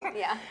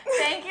Yeah.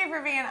 Thank you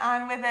for being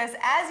on with us.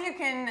 As you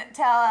can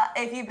tell,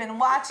 if you've been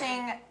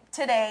watching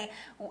today,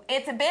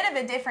 it's a bit of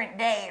a different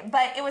day,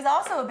 but it was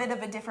also a bit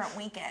of a different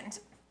weekend.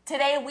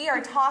 Today we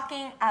are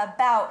talking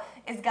about,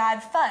 is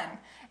God fun?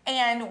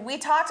 And we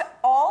talked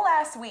all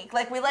last week,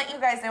 like we let you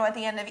guys know at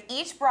the end of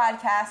each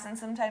broadcast and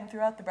sometime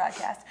throughout the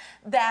broadcast,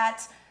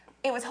 that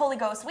it was Holy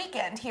Ghost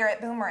Weekend here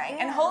at Boomerang.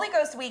 And Holy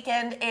Ghost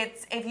Weekend,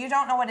 it's, if you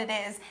don't know what it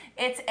is,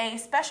 it's a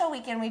special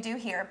weekend we do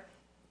here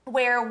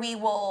where we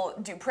will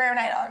do prayer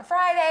night on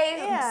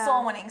Friday,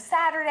 soul winning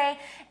Saturday,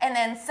 and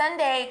then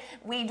Sunday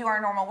we do our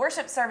normal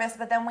worship service,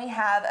 but then we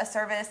have a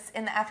service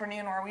in the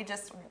afternoon where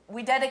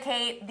we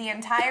dedicate the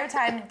entire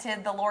time to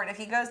the Lord. If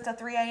he goes to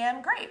 3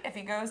 a.m., great. If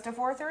he goes to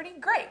 4:30,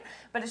 great.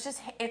 But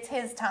it's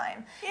his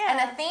time. Yeah. And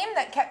a theme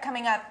that kept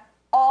coming up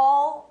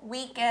all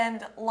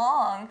weekend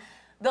long,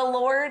 the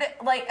Lord,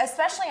 like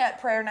especially at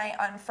prayer night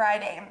on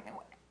Friday,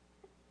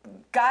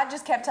 God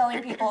just kept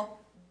telling people,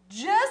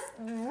 just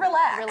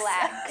relax.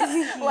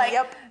 Like,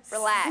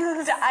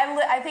 relax.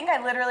 I think I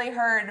literally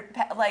heard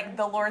like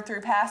the Lord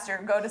through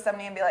pastor go to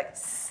somebody and be like,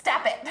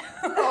 stop it.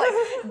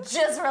 Like,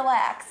 just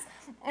relax.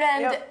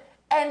 And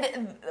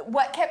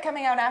what kept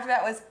coming out after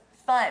that was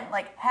fun.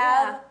 Like,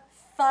 have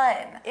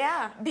fun.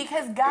 Yeah.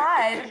 Because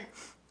God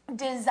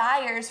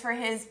desires for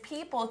his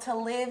people to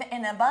live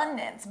in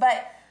abundance.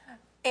 But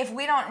if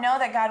we don't know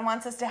that God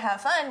wants us to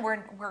have fun,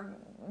 we're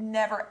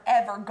never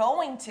ever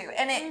going to.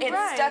 And it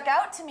stuck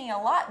out to me a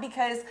lot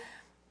because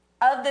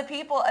of the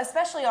people,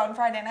 especially on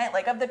Friday night,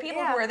 like of the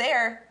people who were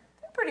there,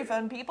 they're pretty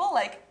fun people.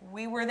 Like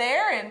we were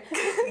there, and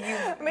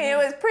I mean, it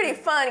was pretty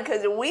fun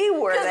because we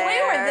were there.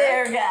 We were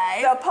there,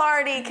 guys. The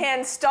party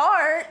can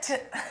start.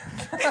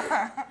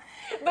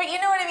 But you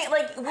know what I mean?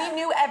 Like, we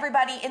knew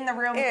everybody in the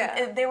room.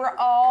 Yeah. They were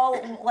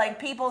all, like,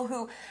 people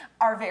who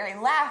are very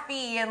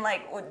laughy and,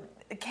 like, would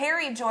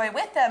carry joy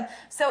with them.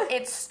 So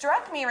it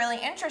struck me really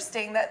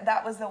interesting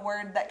that was the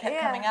word that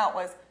kept coming out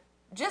was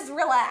just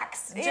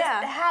relax. Just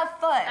have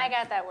fun. I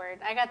got that word.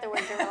 I got the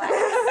word to relax.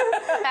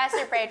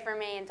 Pastor prayed for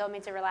me and told me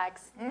to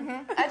relax.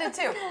 Mm-hmm. I did,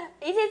 too.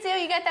 You did, too?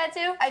 You got that,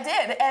 too? I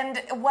did. And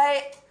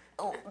what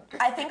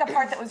I think a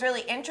part that was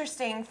really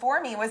interesting for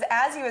me was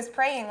as he was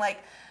praying, like,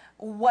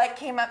 what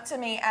came up to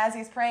me as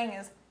he's praying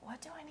is, what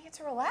do I need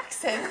to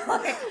relax in?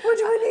 Like, what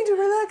do I need to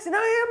relax in?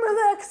 I am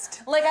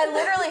relaxed. Like, I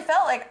literally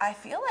felt like, I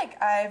feel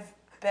like I've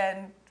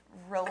been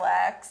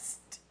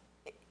relaxed-ish.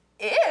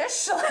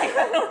 Like,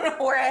 I don't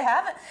know where I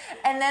haven't.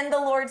 And then the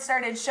Lord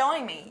started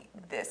showing me,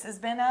 this has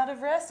been out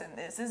of rest, and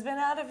this has been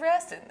out of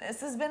rest, and this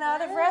has been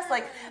out of rest.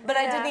 Like, but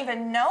I didn't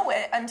even know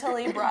it until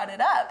he brought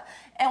it up.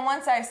 And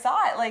once I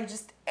saw it, like,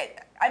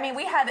 I mean,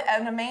 we had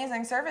an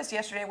amazing service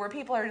yesterday where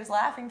people are just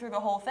laughing through the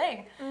whole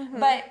thing. Mm-hmm.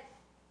 But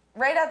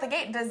right out the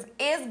gate,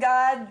 is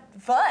God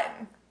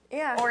fun?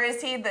 Yeah. Or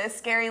is he the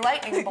scary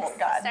lightning bolt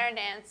God? Start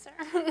to answer.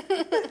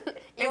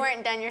 You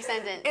weren't done your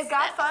sentence. Is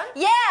God fun?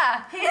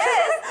 Yeah! He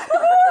is!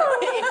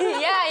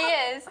 Yeah,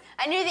 he is.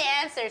 I knew the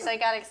answer, so I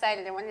got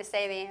excited. I wanted to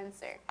say the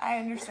answer. I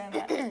understand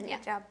that.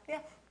 Good job. Yeah.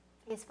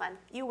 He's fun.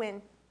 You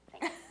win.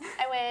 Thanks.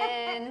 I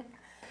win.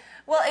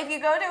 Well, if you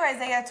go to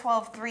Isaiah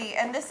 12:3,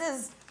 and this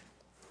is,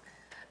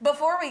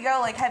 before we go,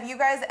 like, have you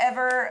guys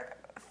ever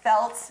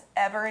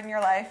in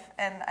your life,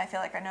 and I feel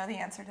like I know the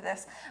answer to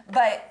this,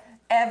 but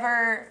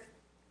ever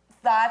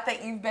thought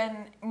that you've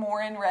been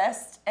more in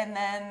rest, and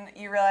then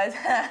you realize,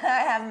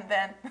 I haven't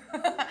been,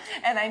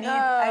 and I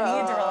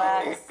need to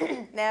relax?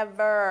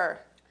 Never.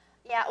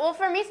 Yeah, well,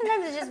 for me,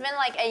 sometimes it's just been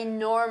like a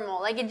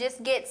normal. Like, it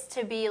just gets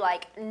to be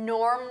like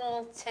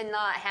normal to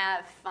not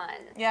have fun.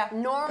 Yeah.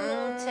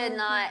 Normal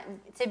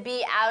to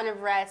be out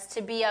of rest,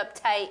 to be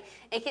uptight.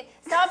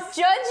 Stop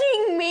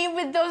judging me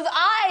with those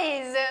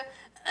eyes.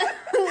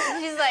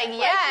 She's like,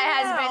 yeah, it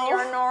has been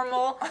your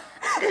normal.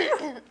 You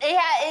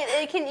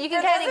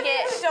can kind of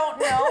get. You don't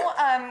know.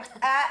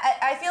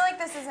 I feel like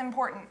this is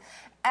important.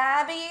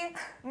 Abby,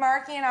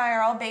 Marky, and I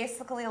are all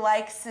basically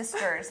like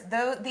sisters.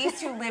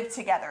 These two live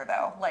together,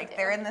 though. Like,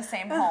 they're in the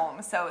same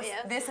home. So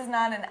this is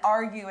not an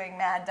arguing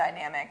mad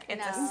dynamic.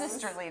 It's a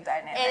sisterly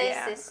dynamic. It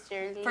is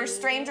sisterly. For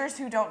strangers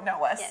who don't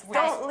know us. Yes.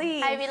 Don't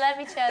leave. We love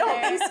each other.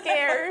 Don't be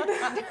scared.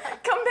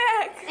 Come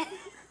back.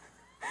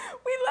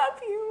 We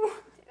love you.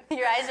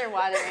 Your eyes are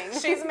watering.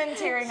 She's been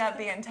tearing up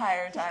the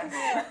entire time.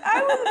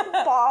 I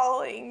was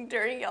bawling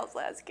during y'all's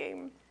last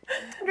game.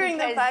 During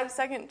the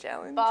 5-second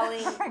challenge.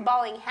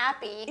 Bawling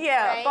happy.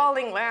 Yeah, right?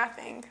 bawling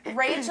laughing.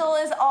 Rachel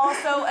is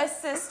also a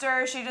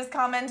sister. She just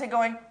commented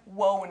going,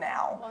 whoa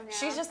now.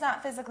 She's just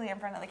not physically in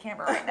front of the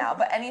camera right now,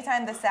 but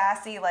anytime the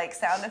sassy like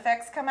sound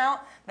effects come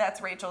out,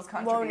 that's Rachel's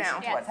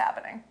contribution to what's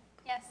happening.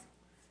 Yes.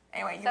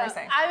 Anyway, you were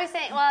saying. I was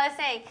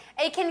saying,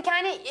 it can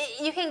kind of,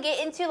 you can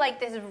get into like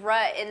this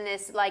rut in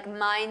this like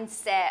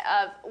mindset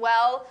of,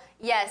 well,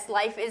 yes,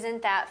 life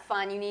isn't that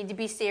fun. You need to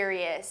be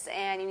serious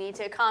and you need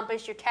to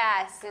accomplish your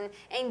tasks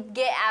and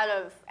get out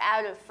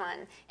of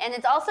fun. And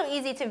it's also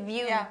easy to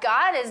view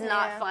God as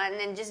not fun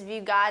and just view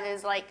God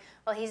as like,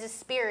 well, he's a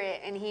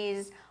spirit and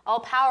he's all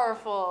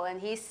powerful and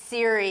he's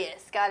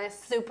serious. God is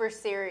super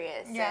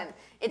serious. Yeah. And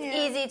it's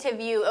easy to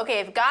view, okay,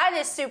 if God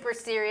is super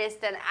serious,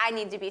 then I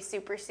need to be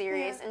super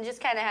serious, and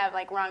just kind of have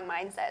like wrong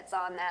mindsets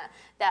on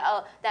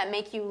that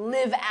make you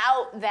live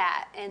out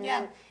that, and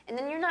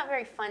then you're not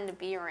very fun to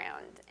be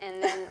around.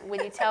 And then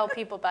when you tell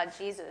people about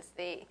Jesus,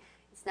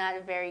 it's not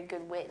a very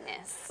good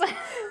witness.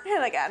 You're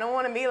like, I don't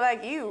want to be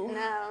like you.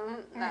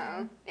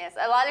 No. Yes,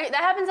 that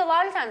happens a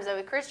lot of times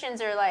though.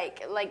 Christians are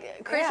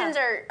Christians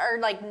are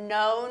like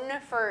known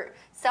for,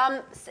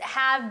 some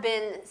have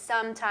been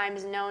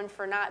sometimes known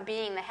for not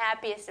being the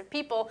happiest of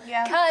people.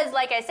 Yeah. Because,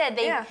 like I said,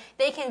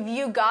 they can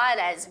view God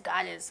as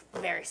God is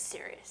very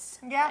serious.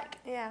 Yeah.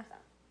 So.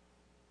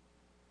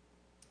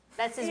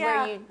 This is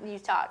where you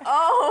talk.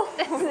 Oh,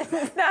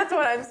 that's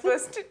what I'm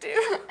supposed to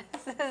do.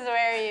 This is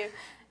where you.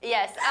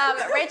 Yes.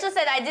 Rachel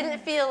said, I didn't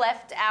feel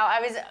left out.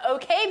 I was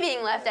okay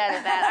being left out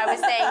of that. I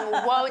was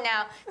saying, whoa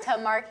now to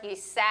Marky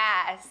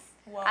sass.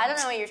 Whoa. I don't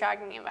know what you're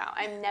talking about.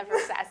 I'm never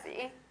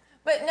sassy.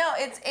 But no,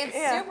 it's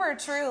super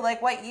true.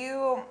 Like what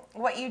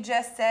you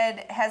just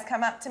said has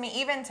come up to me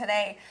even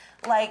today.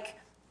 Like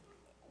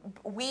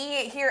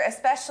we here,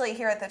 especially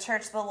here at the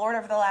church, the Lord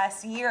over the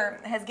last year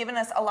has given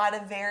us a lot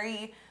of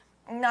very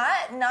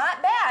not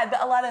bad,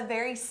 but a lot of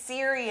very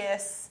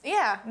serious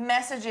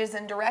messages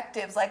and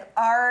directives. Like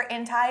our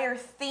entire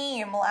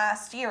theme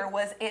last year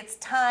was it's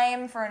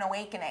time for an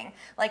awakening,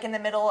 like in the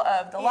middle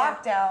of the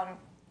lockdown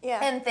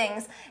and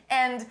things.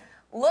 And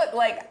look,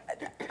 like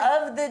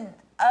of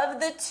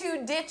the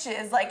two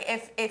ditches, like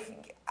if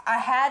I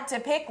had to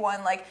pick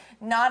one, like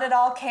not at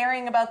all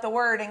caring about the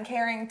word and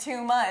caring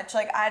too much,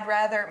 like I'd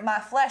rather, my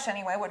flesh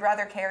anyway, would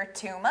rather care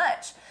too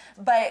much.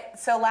 But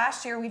so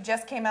last year we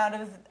just came out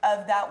of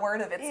that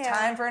word of it's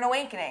time for an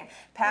awakening.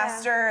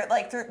 Pastor,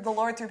 through the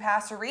Lord through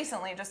Pastor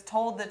recently just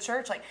told the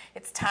church, like,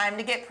 it's time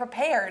to get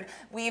prepared.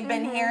 We've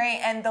been hearing,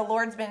 and the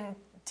Lord's been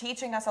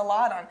teaching us a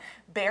lot on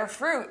bear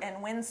fruit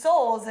and win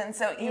souls. And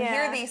so you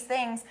hear these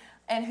things,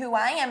 and who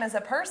I am as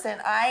a person,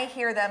 I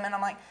hear them and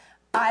I'm like,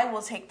 I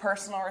will take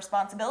personal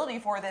responsibility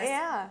for this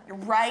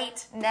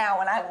right now,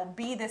 and I will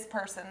be this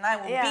person, and I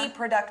will be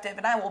productive,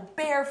 and I will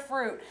bear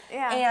fruit.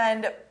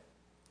 And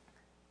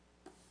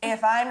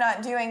if I'm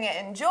not doing it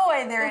in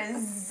joy, there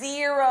is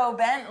zero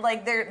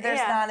there's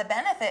not a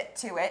benefit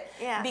to it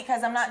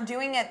because I'm not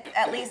doing it,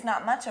 at least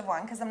not much of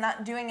one, because I'm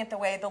not doing it the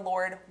way the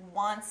Lord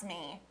wants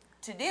me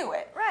to do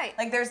it. Right.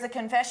 Like there's the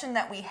confession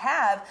that we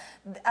have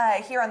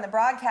here on the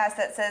broadcast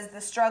that says the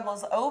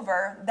struggle's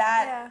over.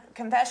 That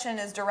confession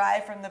is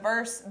derived from the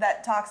verse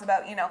that talks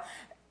about,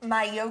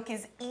 my yoke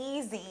is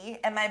easy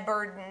and my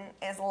burden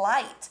is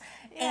light.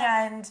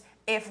 And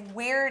if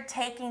we're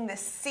taking the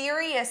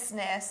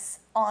seriousness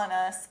on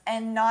us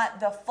and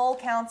not the full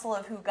counsel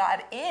of who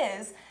God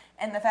is,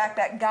 and the fact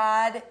that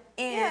God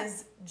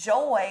is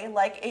joy,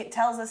 like it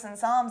tells us in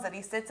Psalms that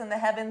he sits in the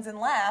heavens and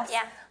laughs.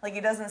 Yeah. Like he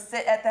doesn't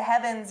sit at the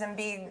heavens and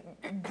be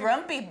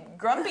grumpy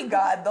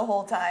God the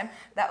whole time.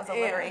 That was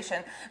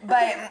alliteration.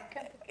 But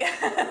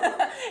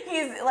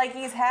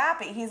he's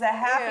happy. He's a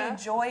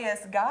happy,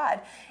 joyous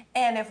God.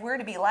 And if we're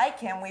to be like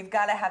him, we've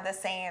got to have the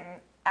same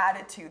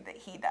attitude that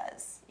he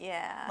does.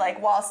 Yeah. Like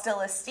while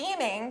still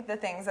esteeming the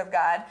things of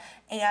God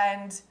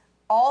and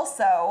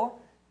also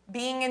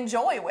being in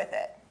joy with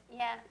it.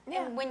 Yeah.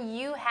 And when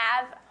you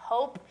have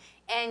hope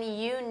and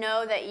you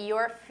know that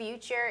your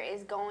future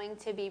is going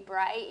to be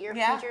bright, your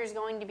future is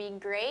going to be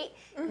great,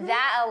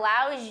 that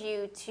allows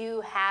you to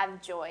have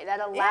joy.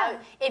 That allows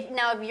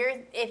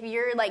if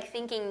you're like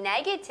thinking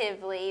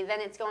negatively,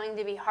 then it's going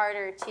to be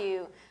harder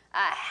to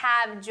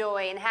have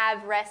joy and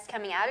have rest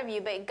coming out of you.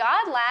 But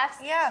God laughs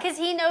because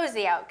he knows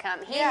the outcome.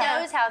 He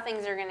knows how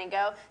things are going to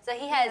go. So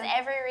he has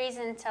every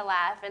reason to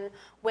laugh. And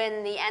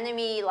when the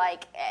enemy, in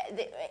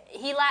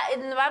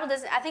the Bible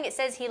I think it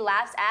says he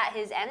laughs at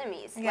his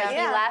enemies. He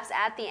laughs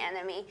at the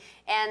enemy.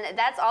 And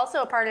that's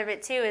also a part of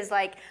it too, is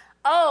like,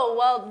 oh,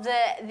 well,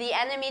 the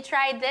enemy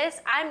tried this,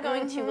 I'm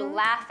going to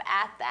laugh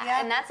at that.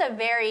 Yeah. And that's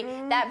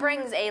that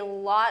brings a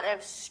lot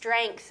of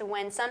strength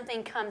when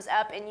something comes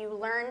up and you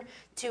learn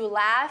to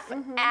laugh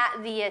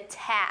at the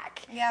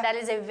attack. Yeah. That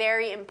is a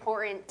very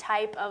important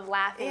type of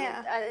laughing,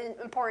 an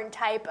important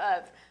type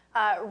of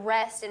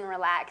rest and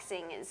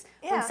relaxing is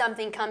when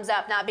something comes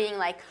up, not being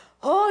like,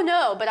 oh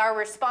no, but our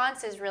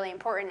response is really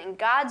important, and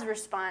God's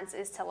response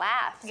is to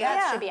laugh. So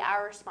that should be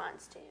our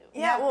response too.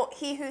 Yeah, well,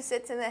 he who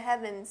sits in the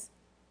heavens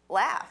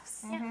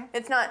laughs.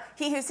 It's not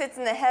he who sits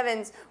in the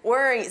heavens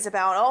worries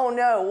about, oh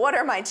no, what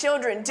are my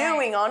children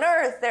doing on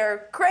earth?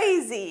 They're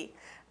crazy.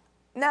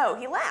 No,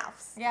 he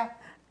laughs. Yeah.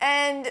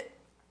 And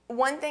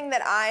one thing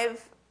that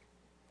I've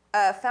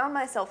found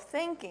myself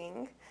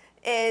thinking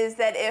is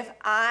that if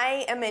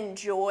I am in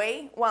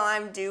joy while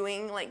I'm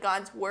doing like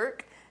God's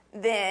work,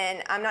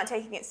 then I'm not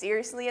taking it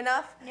seriously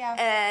enough. Yeah.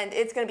 And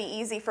it's going to be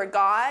easy for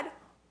God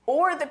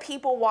or the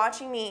people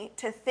watching me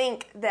to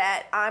think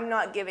that I'm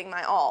not giving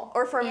my all,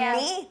 or for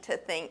me to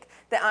think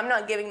that I'm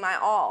not giving my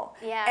all.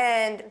 Yeah,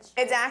 and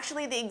it's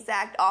actually the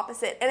exact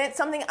opposite. And it's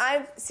something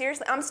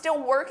I'm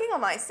still working on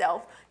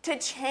myself to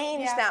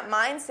change that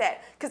mindset.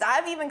 Because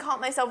I've even caught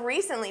myself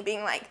recently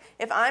being like,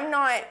 if I'm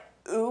not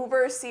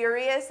uber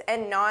serious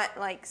and not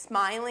like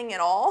smiling at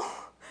all,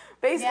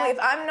 basically if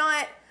I'm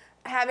not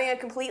having a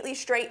completely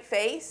straight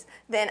face,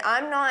 then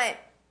I'm not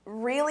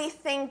really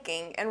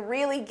thinking and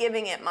really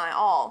giving it my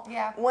all.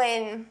 Yeah.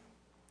 When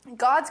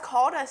God's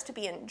called us to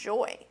be in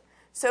joy.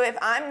 So if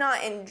I'm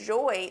not in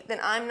joy, then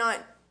I'm not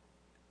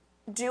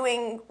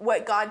doing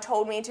what God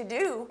told me to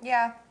do.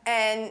 Yeah.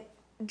 And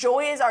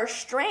joy is our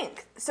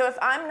strength. So if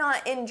I'm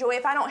not in joy,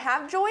 if I don't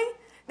have joy,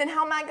 then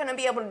how am I going to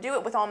be able to do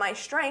it with all my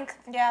strength?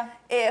 Yeah.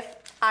 If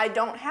I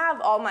don't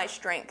have all my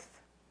strength.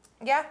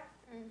 Yeah.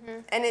 Mm-hmm.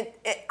 And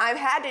I've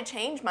had to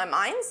change my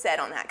mindset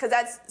on that, because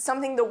that's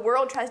something the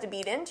world tries to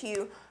beat into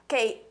you.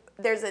 Okay,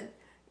 there's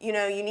you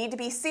need to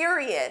be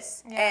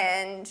serious.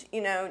 And,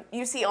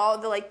 you see all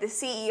the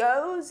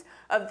CEOs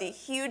of the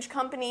huge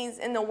companies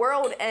in the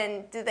world,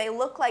 and do they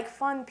look like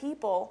fun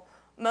people?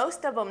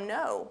 Most of them,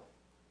 no,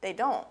 they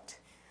don't.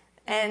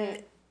 Mm-hmm.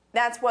 And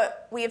that's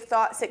what we have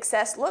thought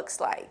success looks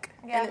like,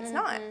 and it's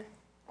not.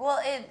 Well,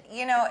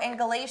 in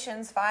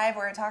Galatians 5,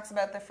 where it talks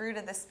about the fruit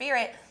of the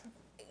Spirit,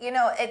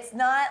 it's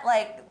not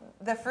like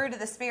the fruit of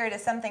the Spirit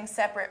is something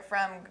separate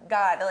from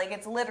God. Like,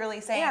 it's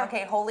literally saying,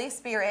 okay, Holy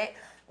Spirit,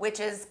 which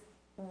is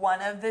one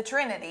of the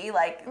Trinity,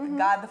 like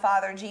God the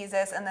Father,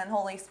 Jesus, and then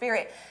Holy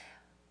Spirit.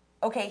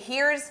 Okay,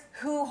 here's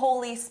who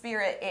Holy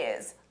Spirit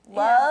is.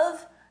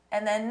 Love,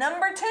 and then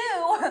number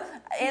 2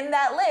 in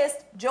that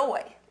list,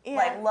 joy. Yeah.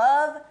 Like,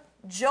 love,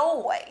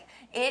 joy.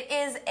 It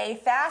is a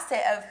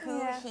facet of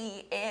who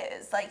he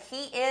is. Like,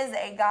 he is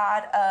a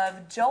God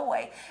of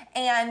joy.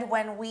 And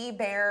when we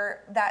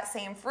bear that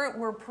same fruit,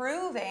 we're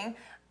proving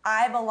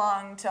I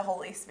belong to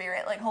Holy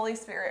Spirit. Like, Holy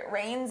Spirit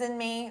reigns in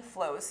me,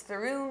 flows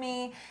through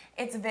me.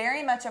 It's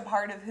very much a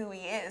part of who he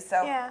is.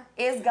 So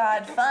is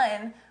God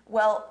fun?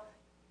 Well,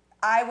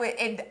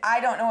 I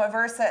don't know a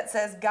verse that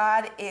says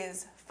God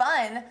is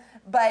fun,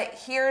 but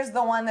here's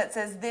the one that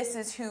says this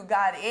is who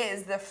God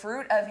is. The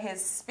fruit of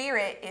his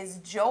Spirit is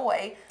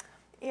joy.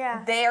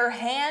 Yeah. They're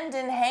hand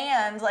in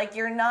hand. Like,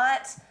 you're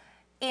not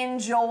in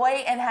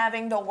joy and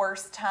having the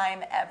worst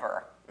time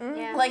ever.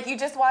 Yeah. Like, you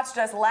just watched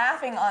us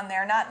laughing on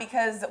there, not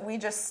because we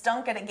just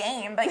stunk at a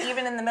game, but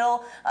even in the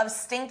middle of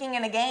stinking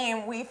in a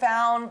game, we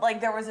found like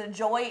there was a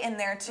joy in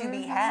there to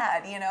be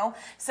had,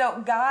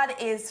 So God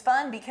is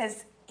fun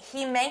because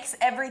he makes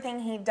everything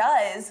he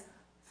does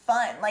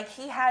fun. Like,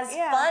 he has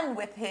fun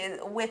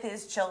with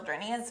his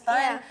children. He has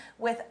fun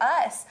with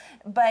us.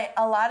 But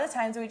a lot of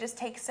times we just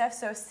take stuff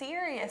so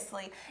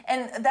seriously.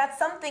 And that's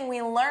something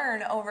we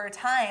learn over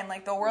time.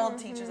 Like, the world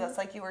teaches us,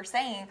 like you were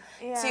saying,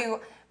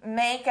 to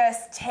make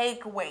us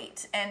take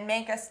weight and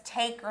make us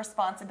take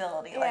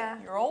responsibility.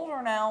 Like, you're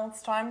older now,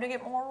 it's time to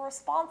get more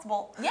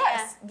responsible.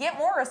 Yes, get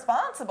more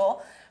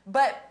responsible.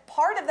 But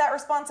part of that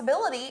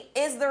responsibility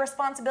is the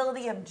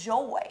responsibility of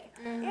joy.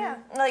 Yeah.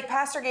 Like,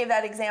 Pastor gave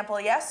that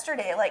example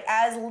yesterday. Like,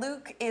 as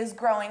Luke is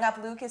growing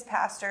up, Luke is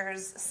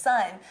Pastor's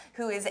son,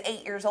 who is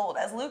 8 years old.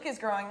 As Luke is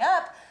growing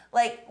up,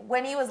 like,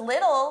 when he was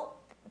little,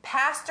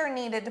 Pastor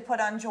needed to put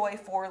on joy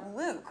for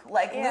Luke.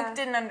 Like, Luke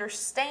didn't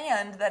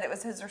understand that it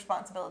was his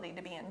responsibility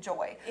to be in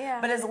joy. Yeah.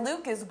 But as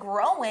Luke is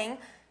growing,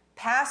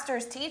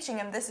 Pastor's teaching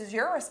him, this is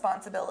your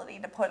responsibility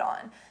to put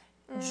on.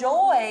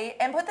 Joy,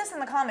 and put this in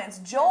the comments,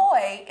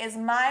 joy is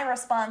my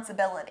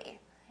responsibility.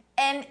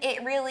 And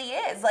it really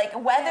is. Like,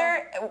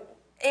 whether,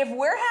 if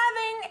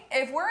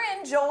we're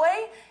in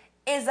joy,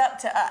 is up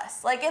to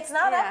us. Like, it's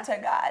not up to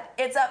God.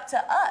 It's up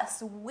to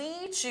us.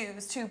 We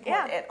choose to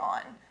put it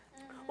on.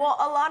 Well,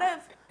 a lot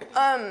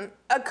of,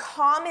 a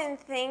common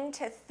thing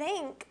to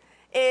think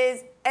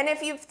is, and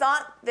if you've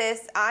thought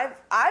this, I've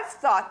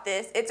thought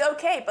this, it's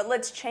okay, but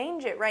let's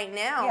change it right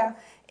now,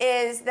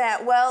 is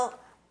that, well,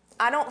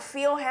 I don't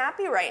feel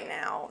happy right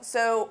now.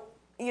 So,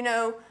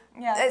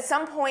 at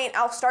some point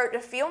I'll start to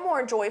feel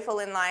more joyful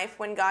in life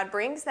when God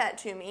brings that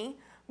to me.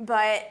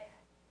 But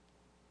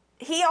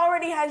he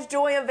already has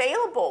joy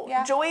available.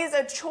 Yeah. Joy is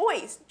a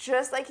choice,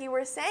 just like you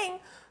were saying.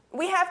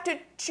 We have to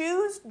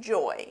choose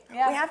joy.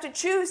 Yeah. We have to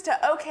choose to,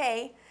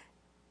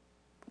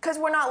 because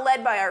we're not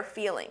led by our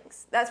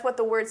feelings. That's what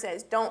the word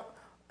says.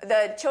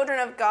 The children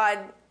of God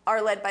are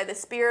led by the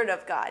Spirit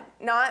of God,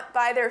 not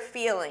by their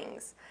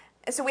feelings.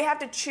 And so we have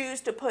to choose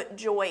to put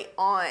joy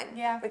on.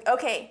 Yeah. Like,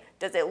 okay,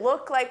 does it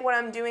look like what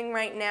I'm doing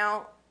right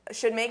now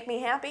should make me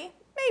happy?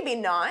 Maybe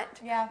not.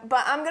 Yeah.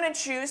 But I'm going to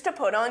choose to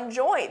put on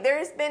joy.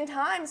 There's been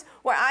times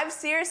where I've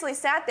seriously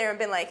sat there and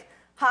been like,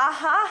 ha,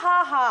 ha,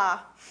 ha,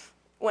 ha,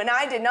 when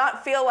I did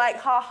not feel like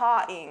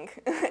ha-ha-ing.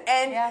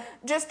 And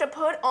just to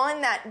put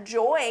on that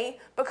joy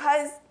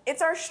because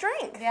it's our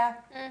strength. Yeah.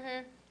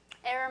 Mm-hmm.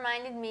 It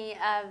reminded me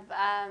of,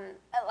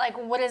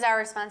 what is our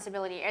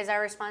responsibility? Is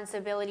our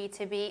responsibility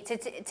to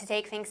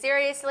take things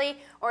seriously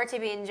or to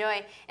be in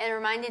joy? And it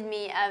reminded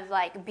me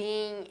of,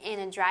 being in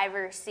a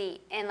driver's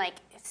seat and,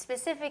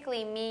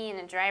 specifically me in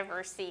a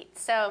driver's seat.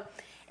 So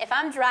if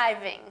I'm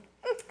driving,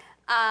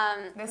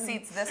 the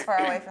seat's this far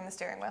away from the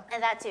steering wheel.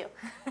 And that too.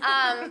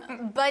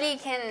 Buddy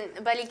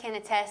can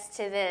attest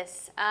to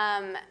this.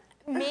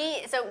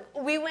 So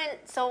we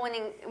went soul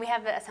winning. We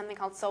have something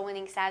called Soul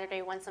Winning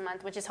Saturday once a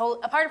month, which is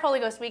a part of Holy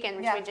Ghost Weekend,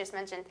 which we just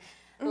mentioned.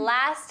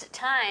 Last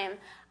time,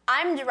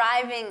 I'm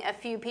driving a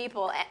few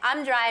people.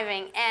 I'm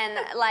driving, and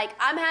like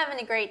I'm having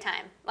a great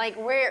time. Like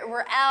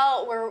we're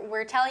out,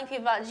 we're telling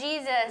people about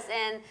Jesus,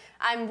 and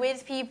I'm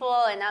with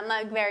people, and I'm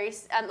like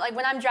like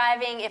when I'm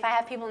driving, if I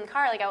have people in the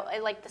car,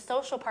 like the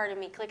social part of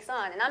me clicks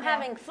on, and I'm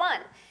having fun.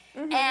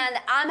 Mm-hmm. And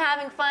I'm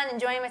having fun,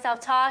 enjoying myself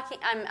talking.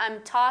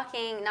 I'm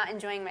talking, not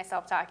enjoying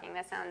myself talking.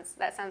 That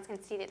sounds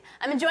conceited.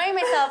 I'm enjoying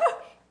myself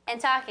and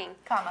talking.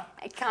 Comma.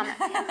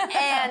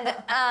 And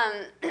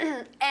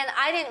and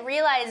I didn't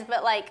realize,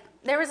 but like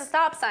there was a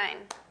stop sign,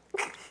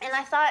 and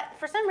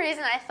for some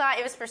reason I thought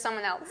it was for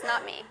someone else,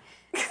 not me.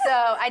 So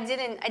I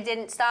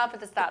didn't stop at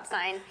the stop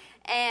sign.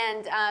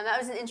 And that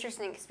was an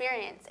interesting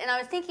experience. And I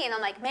was thinking,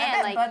 I'm like,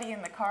 man, I bet Buddy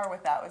in the car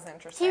with that was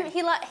interesting.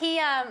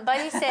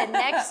 Buddy said,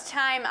 next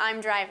time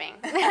I'm driving,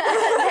 and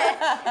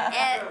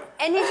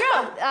he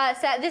drove.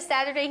 This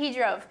Saturday he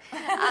drove. So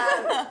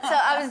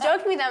I was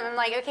joking with them. I'm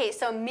like, okay,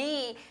 so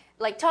me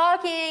like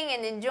talking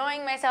and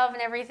enjoying myself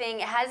and everything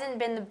hasn't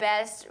been the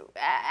best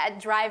at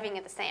driving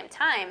at the same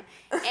time,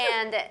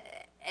 and.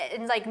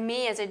 It's like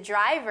me as a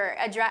driver,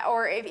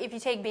 or if you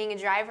take being a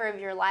driver of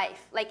your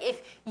life, like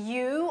if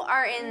you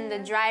are in the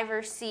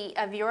driver's seat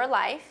of your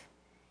life,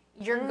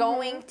 you're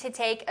going to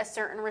take a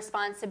certain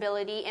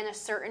responsibility and a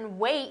certain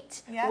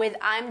weight with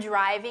I'm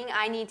driving,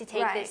 I need to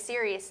take this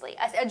seriously.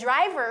 A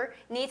driver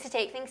needs to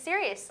take things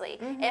seriously.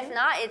 If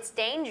not, it's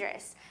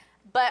dangerous.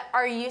 But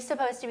are you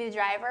supposed to be the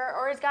driver,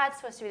 or is God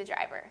supposed to be the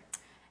driver?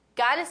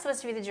 God is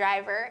supposed to be the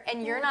driver,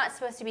 and you're not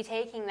supposed to be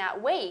taking that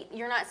weight.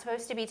 You're not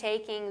supposed to be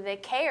taking the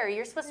care.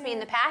 You're supposed to be in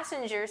the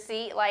passenger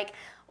seat like,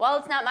 well,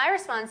 it's not my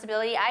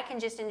responsibility. I can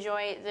just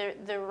enjoy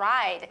the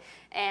ride.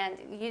 And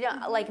you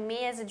don't like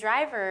me as a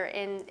driver,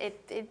 and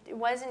it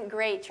wasn't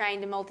great trying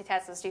to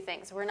multitask those two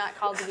things. We're not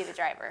called to be the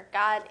driver.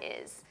 God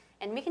is.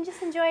 And we can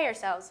just enjoy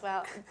ourselves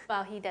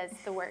while he does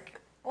the work.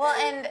 Well,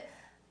 and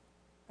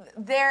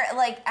they're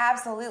like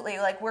absolutely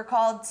like we're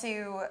called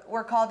to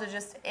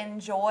just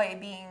enjoy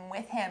being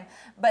with him,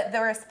 but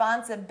our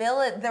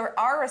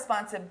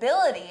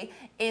responsibility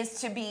is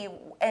to be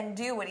and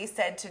do what he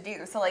said to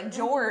do. So like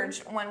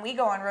George, when we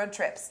go on road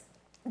trips,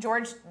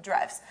 George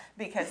drives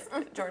because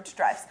George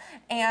drives,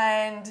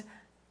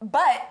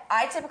 but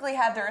I typically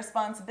have the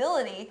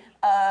responsibility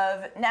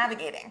of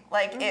navigating.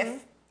 Like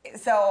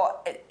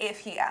if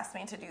he asked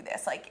me to do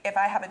this, like if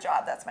I have a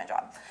job, that's my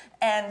job.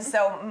 And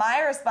so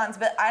my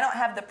responsibility, I don't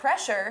have the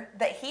pressure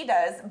that he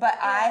does, but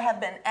I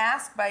have been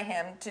asked by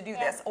him to do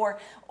this, or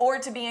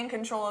to be in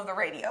control of the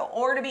radio,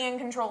 or to be in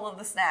control of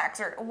the snacks,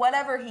 or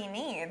whatever he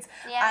needs.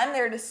 I'm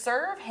there to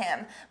serve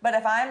him. But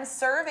if I'm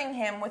serving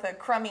him with a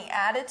crummy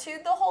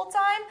attitude the whole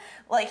time,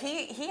 like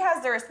he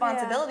has the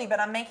responsibility, but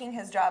I'm making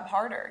his job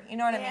harder. You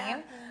know what I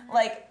mean?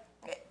 Like,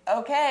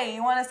 okay,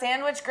 you want a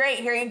sandwich? Great,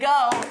 here you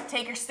go.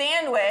 Take your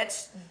sandwich.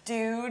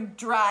 Dude,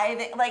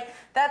 drive it. Like,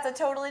 that's a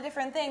totally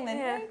different thing than,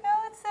 here you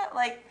go, it's that.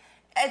 Like,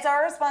 it's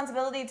our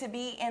responsibility to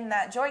be in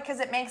that joy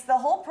because it makes the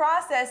whole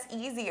process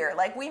easier.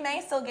 Like, we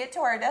may still get to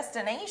our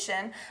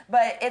destination,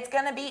 but it's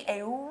going to be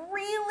a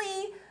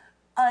really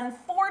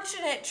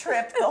unfortunate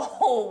trip the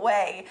whole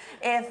way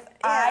if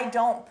I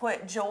don't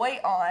put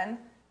joy on,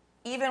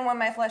 even when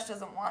my flesh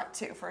doesn't want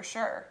to, for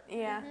sure.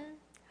 Yeah. Mm-hmm.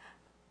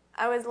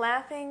 I was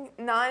laughing,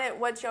 not at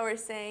what y'all were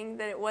saying,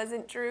 that it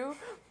wasn't true,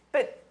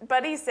 but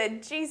Buddy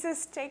said,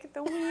 Jesus, take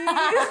the wheel. And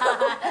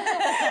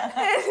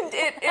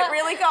it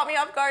really caught me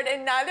off guard,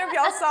 and neither of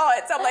y'all saw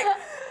it, so I'm like...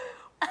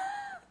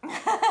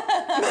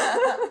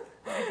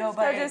 Go,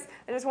 Buddy. So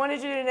I just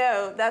wanted you to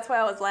know, that's why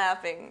I was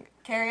laughing.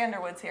 Carrie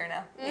Underwood's here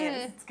now.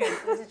 Yes, it's good.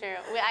 This is true.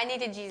 I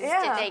needed Jesus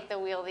to take the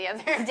wheel the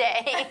other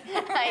day.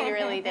 I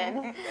really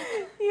did.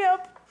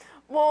 Yep.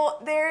 Well,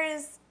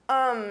 there's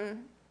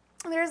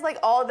like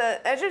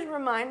it just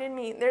reminded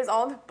me, there's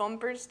all the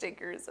bumper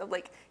stickers of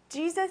like,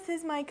 Jesus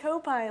is my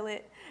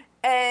co-pilot.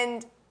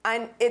 And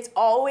it's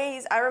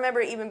always, I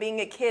remember even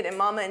being a kid and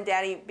Mama and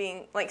Daddy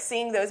being like,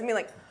 seeing those and being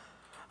like,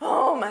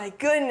 oh my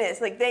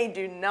goodness, like they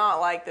do not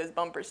like those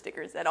bumper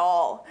stickers at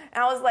all.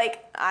 And I was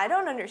like, I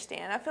don't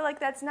understand. I feel like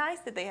that's nice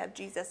that they have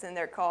Jesus in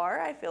their car.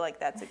 I feel like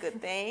that's a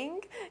good thing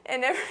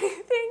and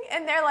everything.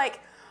 And they're like,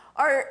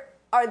 are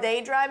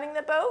they driving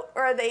the boat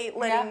or are they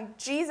letting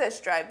Jesus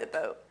drive the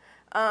boat?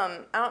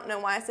 I don't know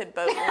why I said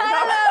boat. I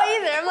don't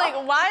know either. I'm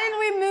like, why did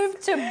we move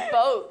to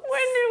boat?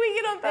 When did we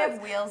get on boats? They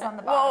have wheels on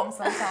the bottom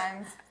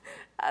sometimes.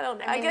 I don't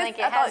know. I mean, guess like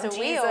it has a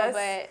wheel,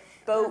 but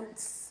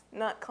boats,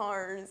 not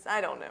cars.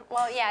 I don't know.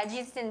 Well, yeah,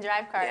 Jesus didn't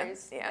drive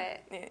cars. Yeah.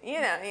 You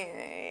know,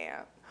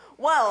 yeah.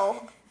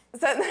 Well,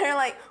 so they're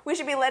like, we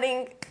should be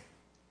letting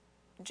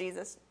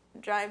Jesus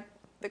drive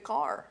the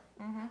car.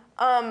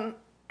 Mm-hmm.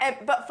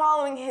 But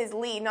following his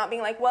lead, not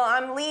being like, well,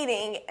 I'm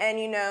leading, and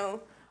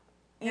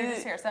You're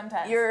just here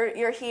sometimes.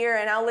 You're here,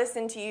 and I'll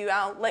listen to you.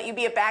 I'll let you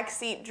be a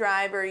backseat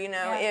driver.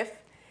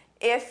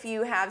 If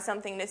you have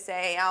something to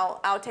say,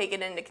 I'll take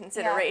it into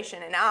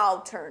consideration, and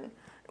I'll turn.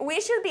 We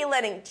should be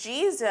letting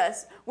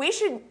Jesus. We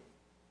should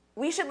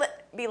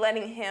be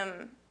letting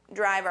Him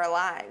drive our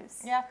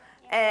lives. Yeah.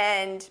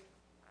 And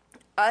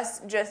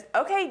us just,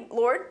 okay,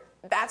 Lord,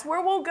 that's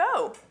where we'll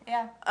go.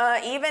 Yeah.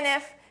 Even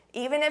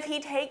if He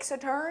takes a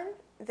turn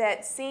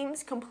that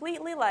seems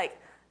completely like,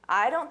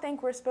 I don't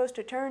think we're supposed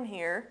to turn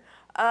here.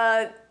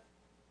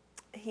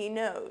 He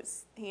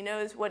knows. He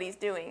knows what He's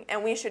doing,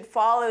 and we should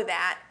follow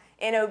that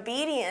in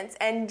obedience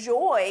and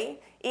joy,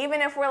 even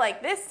if we're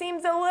like, this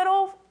seems a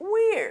little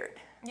weird.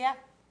 Yeah.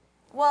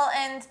 Well,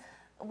 and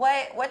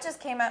what just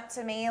came up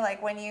to me,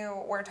 like when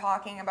you were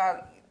talking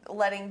about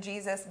letting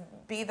Jesus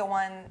be the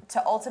one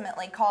to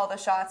ultimately call the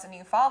shots and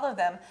you follow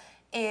them,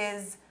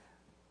 is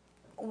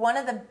one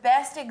of the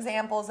best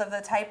examples of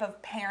the type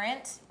of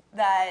parent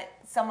that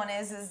someone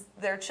is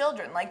their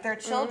children. Like their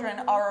children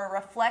are a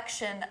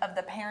reflection of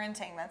the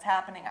parenting that's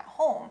happening at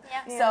home.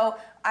 Yeah. So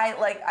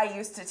I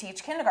used to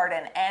teach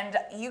kindergarten, and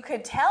you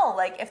could tell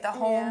like if the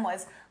home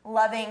was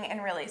loving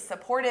and really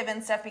supportive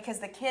and stuff, because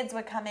the kids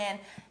would come in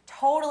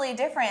totally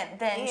different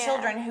than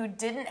children who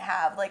didn't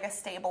have like a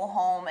stable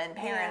home and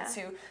parents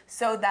who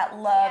sowed that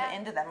love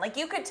into them. Like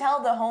you could tell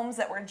the homes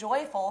that were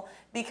joyful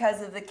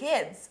because of the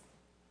kids.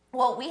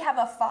 Well, we have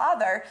a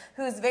Father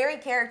whose very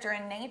character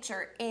and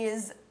nature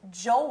is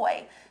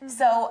joy.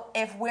 So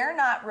if we're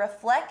not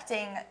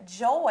reflecting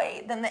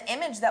joy, then the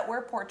image that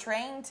we're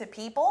portraying to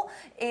people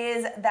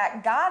is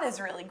that God is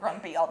really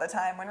grumpy all the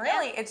time, when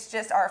really it's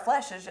just our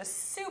flesh is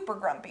just super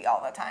grumpy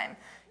all the time.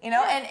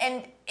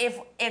 And if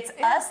it's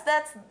us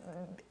that's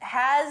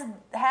has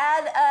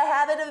had a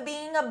habit of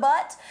being a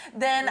butt,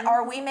 then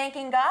are we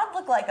making God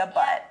look like a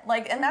butt?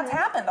 And that's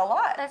happened a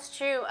lot. That's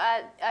true.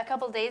 A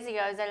couple of days ago,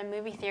 I was at a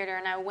movie theater,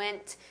 and I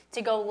went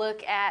to go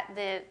look at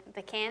the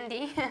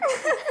candy.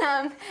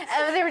 And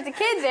there was a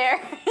kid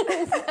there.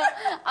 So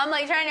I'm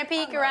like trying to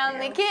peek around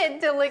the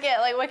kid to look at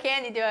like what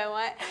candy do I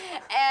want.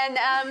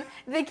 And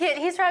the kid,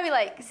 he's probably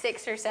like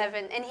 6 or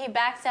 7, and he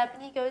backs up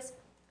and he goes,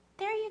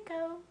 "There you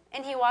go."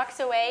 And he walks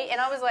away,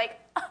 and I was like,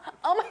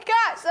 oh my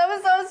gosh, that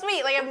was so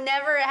sweet. Like, I've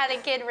never had a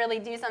kid really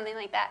do something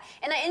like that.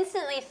 And I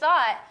instantly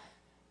thought,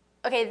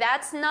 okay,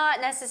 that's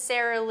not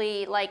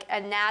necessarily like a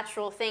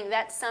natural thing.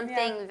 That's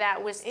something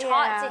that was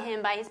taught to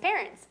him by his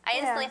parents. I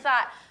instantly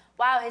thought,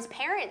 wow, his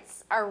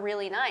parents are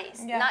really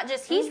nice. Not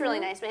just he's really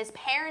nice, but his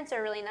parents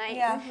are really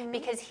nice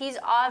because he's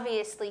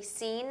obviously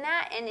seen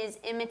that and is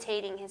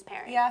imitating his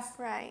parents. Yes.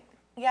 Right.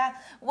 Yeah,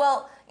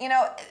 well,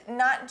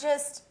 not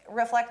just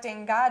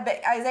reflecting God,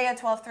 but Isaiah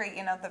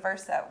 12:3, the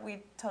verse that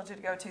we told you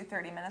to go to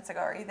 30 minutes ago.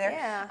 Are you there?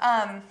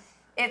 Yeah.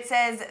 It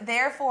says,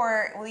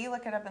 therefore, will you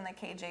look it up in the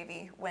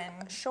KJV when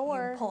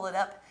you pull it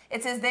up?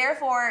 It says,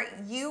 therefore,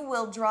 you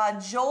will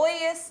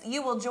joyously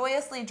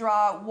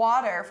draw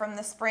water from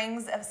the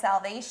springs of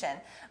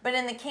salvation. But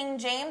in the King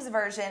James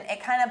Version,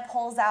 it kind of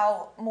pulls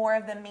out more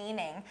of the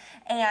meaning.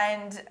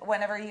 And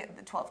whenever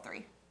the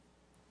 12:3,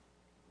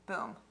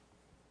 boom.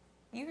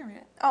 You can read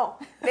it. Oh,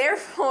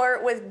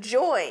 therefore with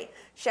joy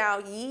shall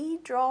ye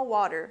draw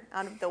water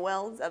out of the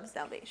wells of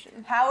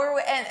salvation.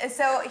 And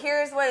so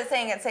here's what it's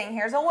saying. It's saying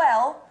here's a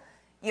well.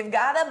 You've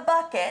got a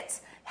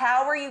bucket.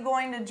 How are you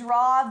going to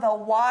draw the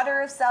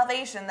water of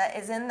salvation that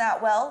is in that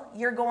well?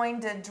 You're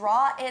going to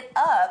draw it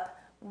up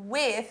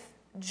with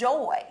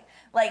joy.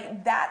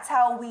 Like that's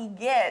how we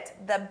get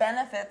the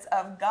benefits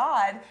of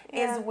God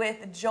is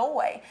with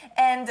joy.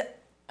 And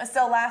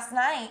so last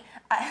night,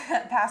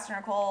 Pastor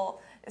Nicole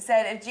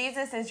said, if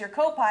Jesus is your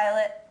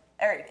co-pilot,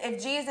 or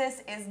if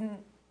Jesus is,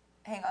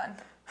 hang on,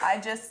 I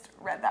just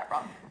read that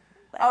wrong.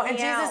 If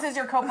Jesus is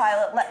your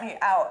co-pilot, let me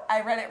out. I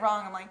read it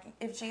wrong. I'm like,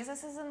 if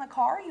Jesus is in the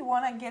car, you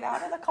want to get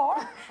out of the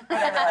car? But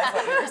I realized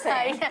what you were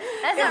saying.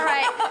 That's not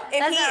right. If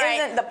That's he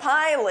isn't the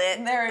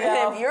pilot, there we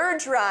go. If you're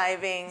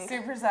driving.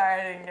 Super sorry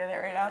I didn't get it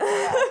right after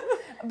that.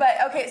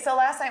 But okay, so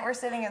last night we're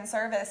sitting in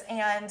service,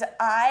 and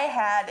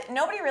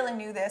nobody really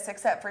knew this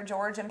except for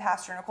George and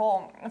Pastor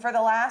Nicole. For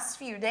the last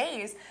few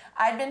days,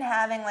 I'd been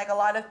having like a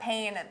lot of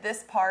pain at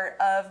this part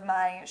of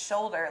my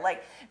shoulder,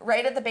 like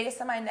right at the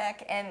base of my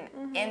neck and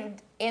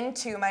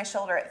into my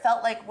shoulder. It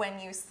felt like when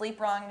you sleep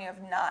wrong and you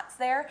have knots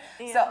there.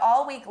 Yeah. So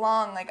all week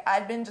long, like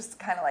I'd been just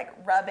kind of like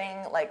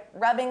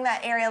rubbing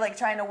that area, like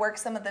trying to work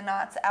some of the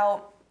knots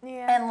out.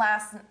 Yeah.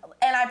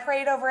 And I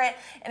prayed over it,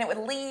 and it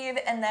would leave,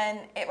 and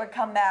then it would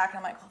come back, and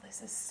I'm like, oh,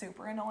 this is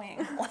super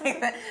annoying.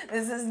 Like,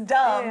 this is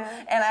dumb,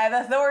 and I have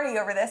authority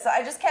over this. So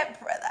I just kept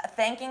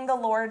thanking the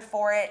Lord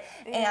for it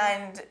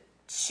and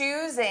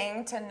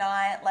choosing to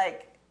not,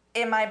 like,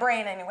 in my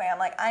brain anyway, I'm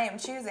like, I am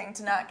choosing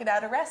to not get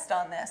out of rest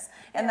on this.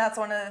 And that's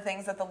one of the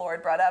things that the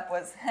Lord brought up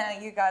was,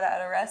 you got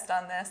out of rest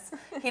on this.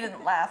 He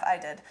didn't laugh, I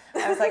did.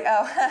 I was like,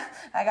 oh,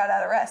 I got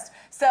out of rest.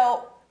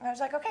 So I was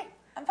like, okay,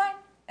 I'm fine.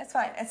 It's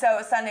fine. And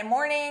so Sunday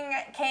morning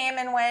came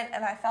and went,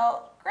 and I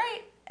felt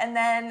great. And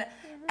then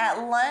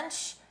at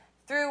lunch,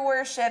 through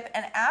worship,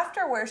 and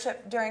after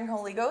worship during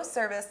Holy Ghost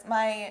service,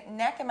 my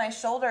neck and my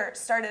shoulder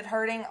started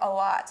hurting a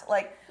lot,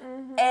 like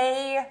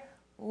a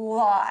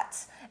lot.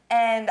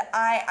 And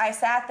I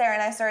sat there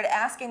and I started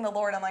asking the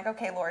Lord, I'm like,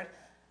 okay, Lord,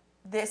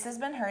 this has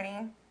been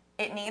hurting.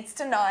 It needs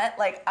to not.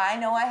 Like, I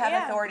know I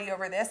have authority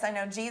over this. I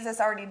know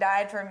Jesus already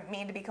died for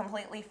me to be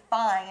completely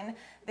fine.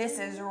 This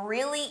is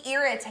really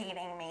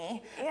irritating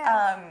me.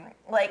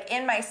 Like,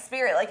 in my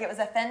spirit, like, it was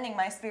offending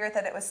my spirit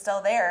that it was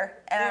still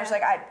there. And I was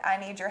like, I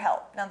need your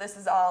help. Now, this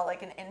is all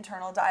like an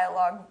internal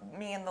dialogue,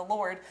 me and the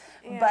Lord.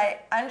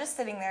 But I'm just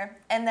sitting there.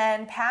 And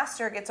then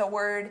Pastor gets a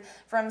word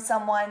from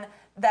someone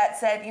that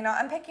said, you know,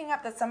 I'm picking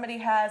up that somebody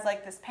has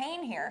like this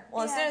pain here.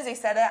 Well, as soon as he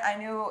said it, I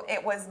knew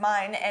it was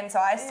mine. And so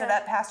I stood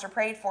up, Pastor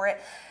prayed for it.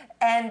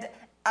 And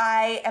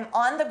I am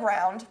on the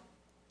ground.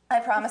 I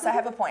promise I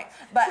have a point.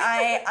 But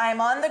I'm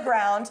on the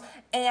ground,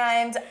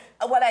 and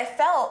what I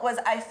felt was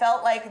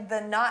like the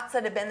knots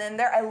that had been in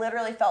there, I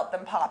literally felt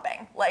them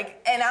popping.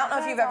 Like, and I don't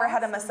know if you've ever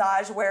had a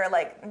massage where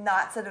like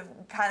knots that have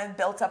kind of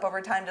built up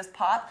over time just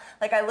pop.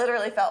 Like, I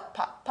literally felt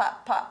pop,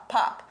 pop, pop,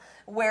 pop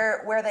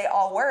where they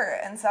all were.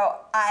 And so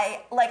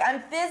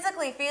I'm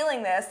physically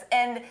feeling this,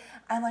 and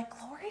I'm like,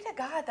 glory to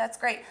God, that's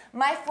great.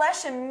 My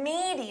flesh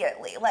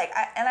immediately,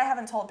 and I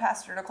haven't told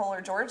Pastor Nicole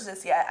or George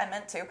this yet. I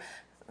meant to.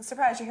 I'm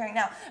surprised you're hearing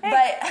now.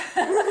 But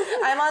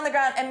I'm on the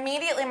ground.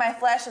 Immediately my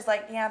flesh is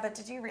like, yeah, but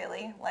did you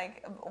really?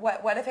 Like,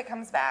 what if it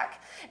comes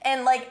back?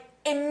 And like,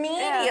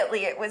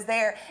 immediately it was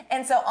there.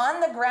 And so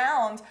on the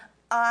ground,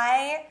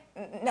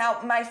 now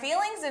my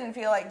feelings didn't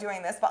feel like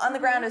doing this, but on the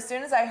ground, as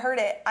soon as I heard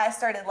it, I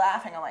started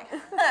laughing. I'm like,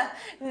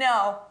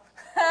 no,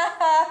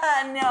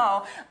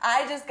 no,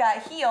 I just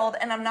got healed,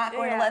 and I'm not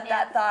going to let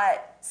that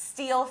thought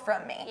steal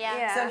from me.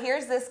 So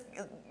here's this,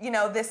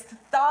 this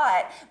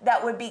thought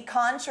that would be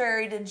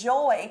contrary to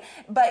joy,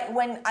 but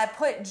when I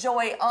put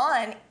joy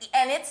on,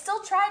 and it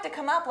still tried to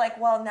come up, like,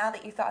 well, now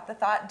that you thought the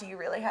thought, do you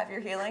really have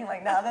your healing?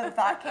 Like, now that the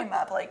thought came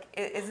up, like,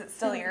 is it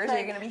still yours? Are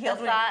you going to be healed?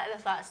 The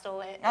thought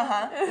stole it.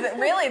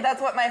 Really,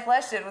 that's what my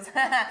flesh did.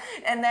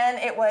 And then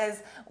it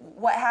was,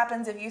 what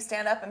happens if you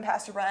stand up and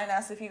Pastor Brian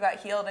asks if you got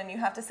healed and you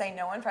have to say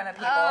no in front of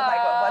people?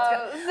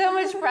 So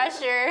much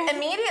pressure.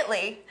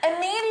 Immediately,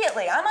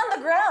 I'm on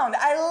the ground.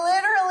 I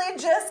literally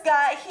just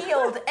got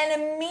healed,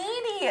 and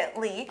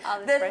immediately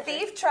the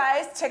thief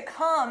tries to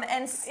come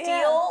and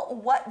steal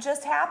what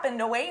just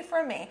happened away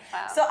from me.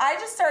 So I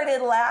just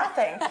started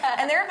laughing,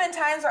 and there have been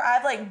times where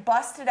I've like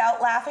busted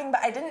out laughing,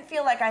 but I didn't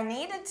feel like I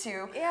needed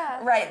to.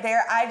 Right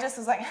there, I just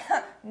was like,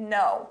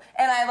 no,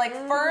 and I like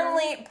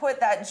firmly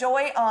put that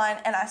joy on,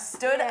 and I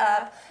stood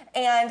up,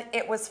 and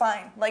it was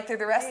fine. Like, through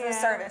the rest of the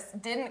service,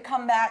 didn't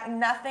come back.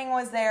 Nothing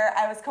was there.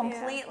 I was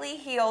completely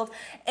healed,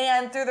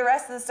 and through the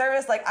rest of the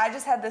service, like, I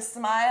just had this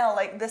smile,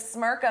 like this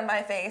smirk on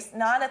my face,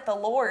 not at the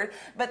Lord,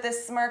 but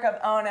this smirk of,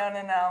 oh,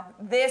 no.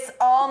 This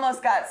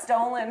almost got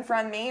stolen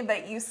from me,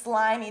 but you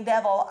slimy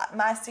devil,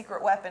 my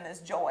secret weapon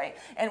is joy.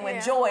 And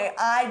with joy,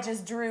 I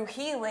just drew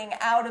healing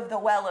out of the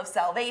well of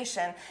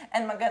salvation,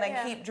 and I'm going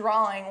to keep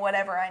drawing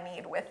whatever I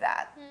need with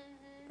that.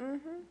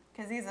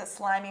 Because he's a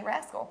slimy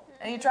rascal,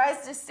 and he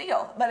tries to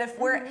steal. But if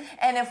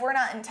we're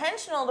not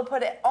intentional to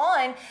put it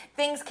on,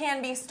 things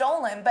can be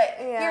stolen. But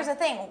here's the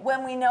thing: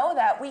 when we know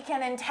that, we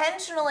can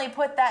intentionally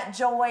put that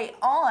joy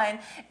on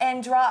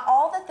and draw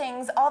all the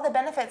things, all the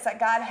benefits that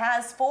God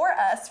has for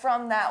us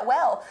from that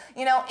well.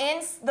 You know,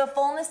 in the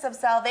fullness of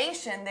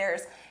salvation,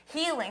 there's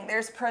healing,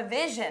 there's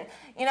provision.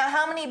 You know,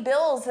 how many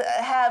bills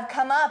have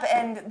come up,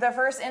 and the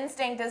first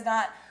instinct is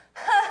not,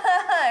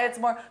 it's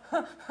more,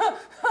 the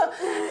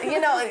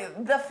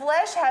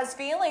flesh has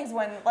feelings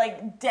when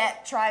like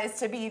debt tries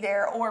to be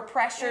there or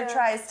pressure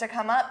tries to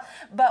come up.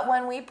 But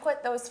when we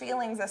put those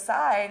feelings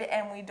aside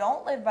and we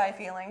don't live by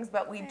feelings,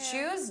 but we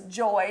choose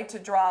joy to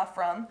draw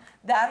from,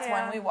 that's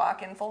when we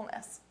walk in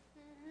fullness.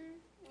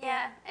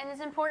 Yeah, and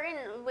it's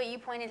important what you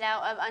pointed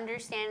out of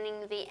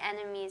understanding the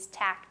enemy's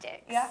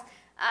tactics.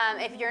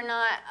 If you're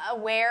not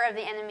aware of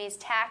the enemy's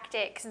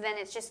tactics, then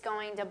it's just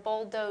going to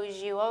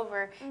bulldoze you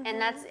over. And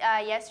that's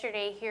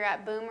yesterday here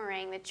at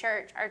Boomerang,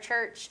 our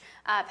church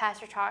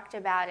pastor talked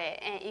about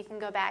it, and you can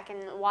go back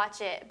and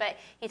watch it. But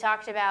he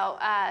talked about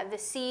the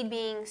seed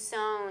being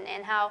sown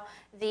and how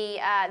the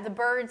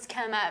birds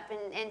come up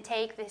and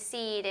take the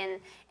seed. And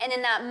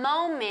in that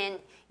moment,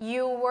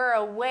 you were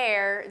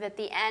aware that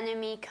the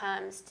enemy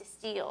comes to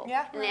steal.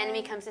 And the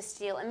enemy comes to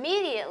steal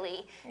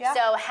immediately.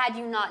 So had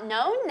you not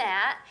known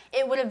that,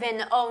 it would have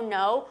been, oh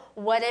no,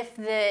 what if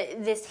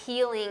this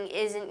healing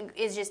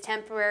is just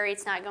temporary,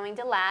 it's not going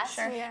to last?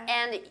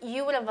 And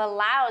you would have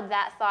allowed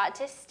that thought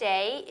to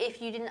stay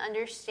if you didn't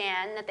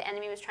understand that the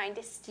enemy was trying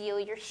to steal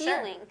your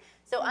healing.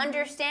 So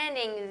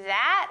understanding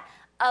that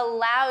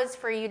allows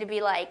for you to be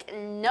like,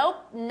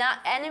 nope, not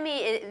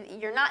enemy,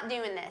 you're not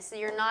doing this.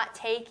 You're not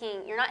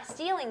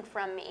stealing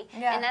from me.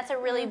 And that's a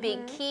really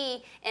big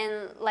key.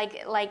 And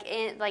like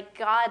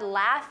God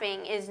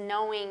laughing is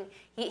knowing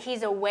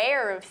He's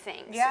aware of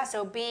things. Yeah.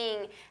 So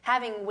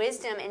having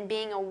wisdom and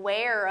being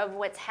aware of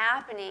what's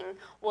happening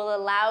will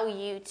allow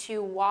you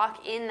to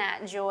walk in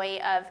that joy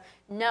of,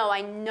 no,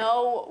 I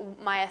know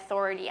my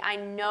authority. I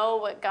know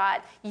what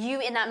God,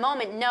 you in that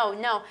moment,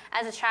 no.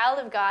 As a child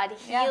of God,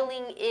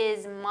 healing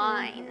is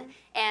mine. Mm-hmm.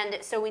 And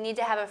so we need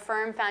to have a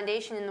firm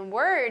foundation in the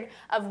Word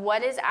of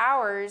what is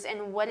ours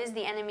and what is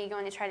the enemy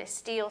going to try to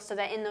steal, so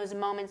that in those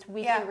moments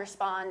we can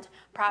respond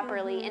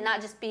properly and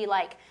not just be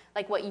like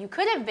what you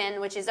could have been,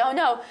 which is,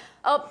 well,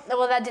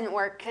 that didn't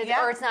work,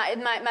 or it's not,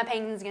 my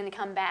pain's going to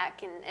come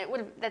back,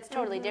 and that's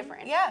totally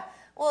different. Yeah.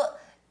 Well,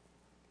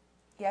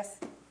 yes.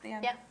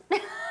 Yeah.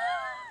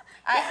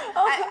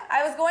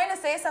 I was going to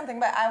say something,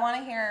 but I want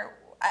to hear.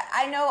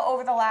 I know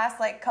over the last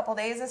couple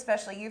days,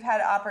 especially, you've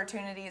had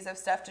opportunities of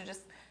stuff to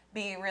just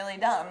be really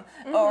dumb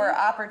or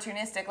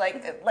opportunistic,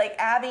 like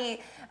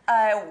Abby.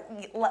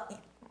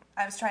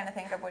 I was trying to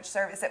think of which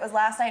service it was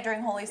last night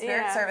during Holy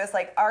Spirit service.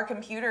 Like, our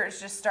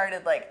computers just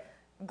started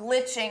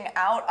glitching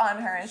out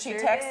on her, and she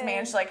texted me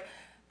and she's like,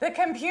 the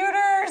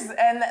computers,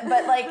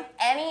 but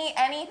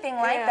anything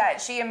like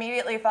that, she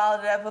immediately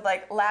followed it up with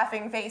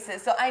laughing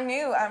faces. So I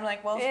knew, I'm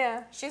like, well,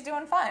 she's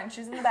doing fine.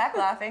 She's in the back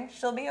laughing.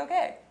 She'll be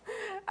okay.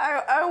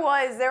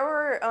 There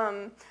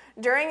were,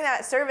 during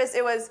that service,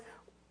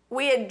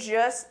 we had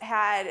just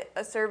had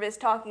a service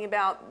talking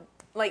about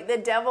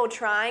the devil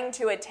trying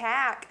to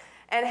attack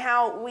and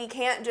how we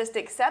can't just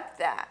accept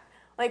that.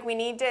 We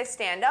need to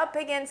stand up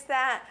against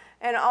that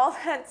and all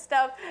that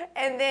stuff.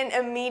 And then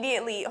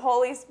immediately,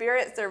 Holy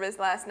Spirit service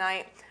last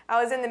night,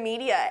 I was in the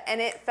media,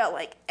 and it felt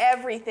like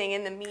everything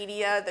in the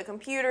media, the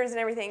computers and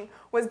everything,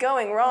 was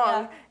going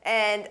wrong.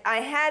 Yeah. And I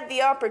had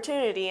the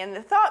opportunity, and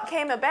the thought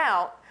came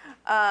about,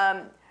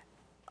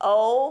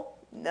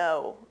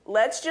 no,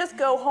 let's just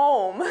go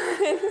home and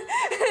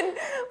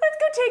let's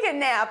go take a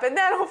nap, and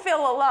that'll feel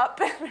a lot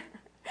better.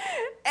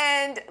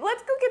 And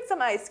let's go get some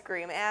ice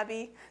cream,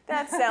 Abby.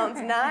 That sounds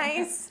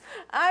nice.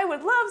 I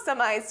would love some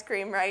ice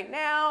cream right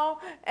now.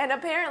 And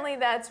apparently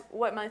that's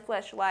what my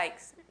flesh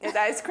likes, is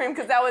ice cream,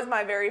 because that was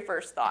my very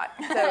first thought.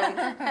 So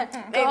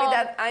maybe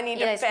I need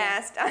to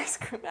fast ice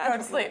cream. Go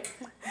to sleep.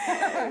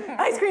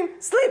 Ice cream,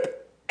 sleep.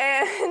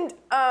 And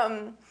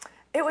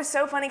it was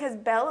so funny because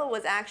Bella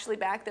was actually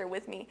back there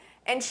with me,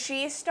 and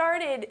she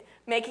started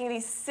making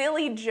these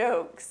silly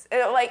jokes.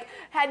 It,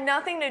 had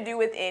nothing to do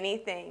with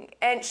anything,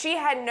 and she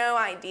had no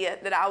idea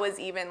that I was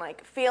even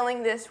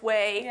feeling this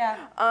way. Yeah.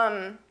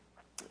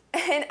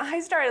 And I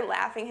started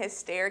laughing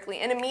hysterically,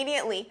 and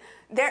immediately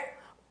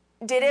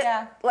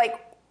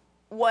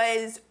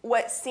was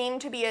what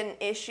seemed to be an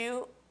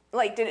issue,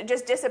 did it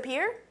just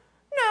disappear?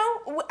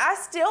 No, I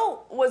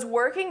still was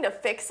working to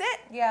fix it.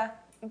 Yeah.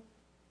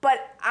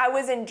 But I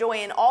was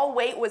enjoying. All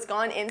weight was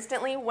gone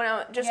instantly when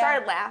I just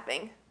started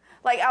laughing.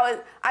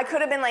 I could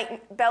have been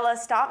like, Bella,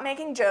 stop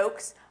making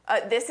jokes.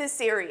 This is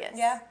serious.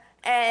 Yeah.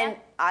 And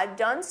I've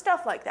done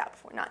stuff like that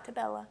before, not to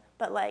Bella,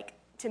 but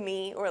to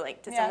me or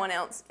to someone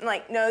else.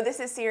 No, this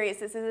is serious.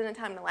 This isn't a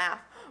time to laugh.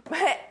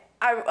 But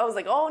I was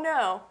like, oh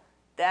no,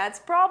 that's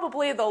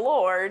probably the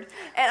Lord.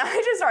 And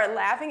I just started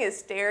laughing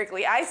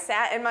hysterically. I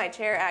sat in my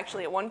chair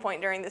actually at one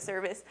point during the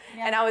service,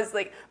 and I was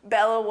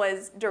Bella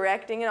was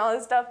directing and all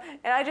this stuff,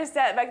 and I just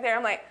sat back there.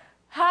 I'm like,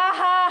 ha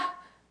ha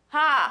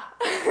ha.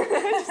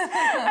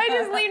 I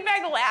just leaned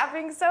back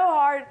laughing so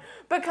hard,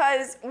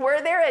 because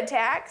were there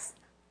attacks?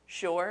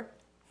 Sure.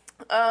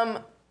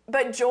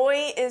 But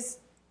joy is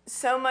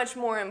so much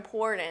more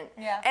important.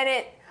 Yeah. And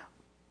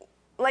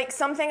it,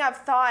 something I've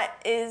thought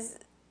is,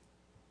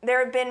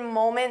 there have been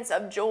moments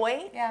of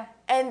joy. Yeah.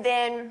 And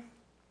then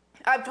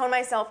I've told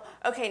myself,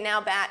 okay,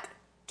 now back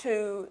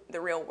to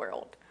the real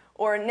world.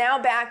 Or now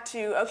back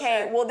to,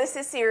 well, this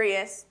is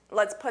serious.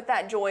 Let's put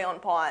that joy on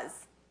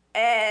pause.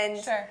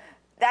 And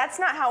that's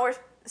not how we're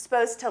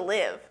supposed to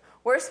live.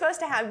 We're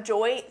supposed to have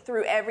joy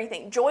through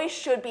everything. Joy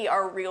should be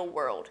our real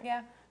world.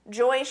 Yeah.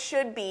 Joy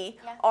should be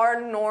our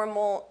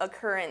normal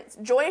occurrence.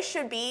 Joy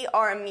should be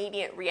our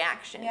immediate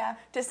reaction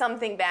to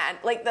something bad.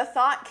 The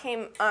thought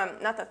came,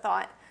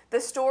 the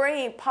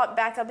story popped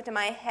back up into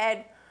my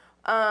head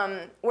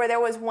where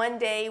there was one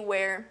day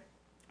where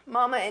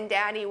Mama and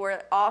Daddy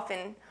were off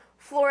in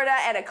Florida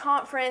at a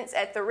conference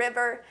at the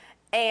river,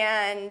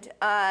 and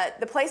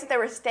the place that they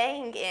were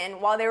staying in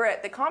while they were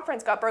at the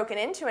conference got broken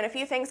into, and a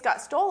few things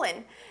got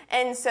stolen.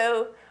 And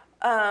so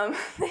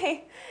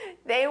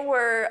they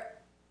were...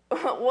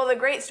 Well, the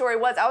great story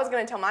was, I was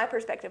going to tell my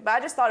perspective, but I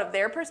just thought of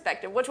their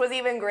perspective, which was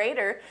even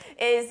greater,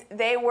 is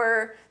they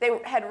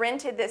had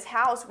rented this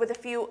house with a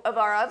few of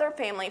our other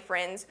family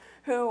friends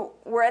who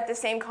were at the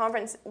same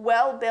conference,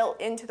 well built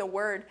into the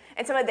Word,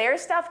 and some of their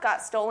stuff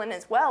got stolen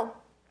as well.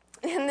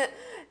 And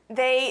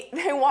they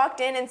walked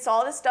in and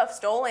saw the stuff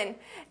stolen,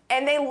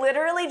 and they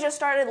literally just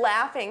started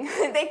laughing.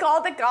 They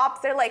called the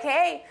cops. They're like,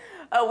 hey,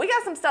 we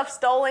got some stuff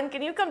stolen.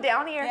 Can you come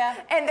down here? Yeah.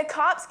 And the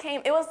cops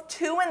came. It was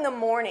 2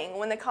 a.m.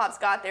 when the cops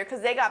got there,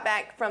 because they got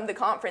back from the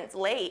conference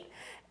late.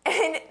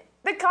 And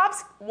The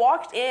cops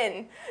walked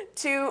in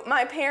to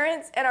my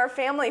parents and our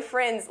family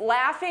friends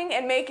laughing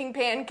and making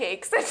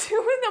pancakes at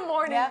 2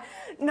 a.m,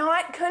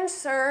 not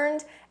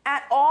concerned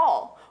at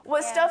all.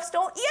 Was stuff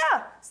stolen?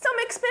 Yeah, some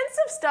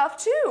expensive stuff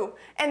too.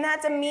 And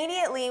that's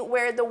immediately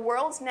where the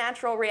world's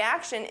natural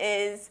reaction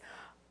is,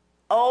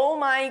 oh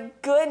my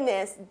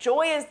goodness,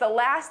 joy is the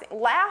last thing.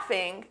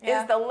 Laughing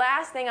is the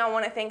last thing I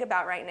want to think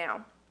about right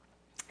now.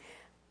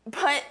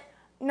 But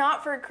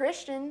not for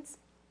Christians.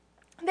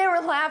 They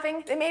were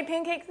laughing. They made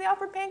pancakes. They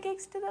offered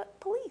pancakes to the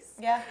police.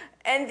 Yeah.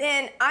 And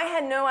then I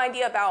had no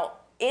idea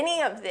about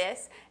any of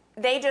this.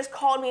 They just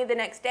called me the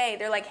next day.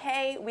 They're like,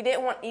 hey, we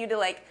didn't want you to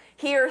like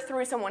hear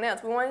through someone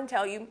else. We wanted to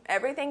tell you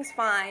everything's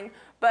fine,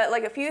 but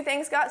like a few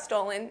things got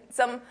stolen,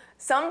 some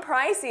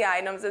pricey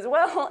items as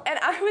well. And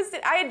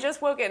I had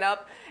just woken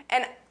up,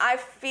 and I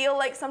feel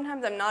like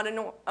sometimes I'm not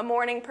a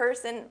morning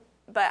person,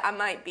 but I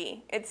might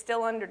be. It's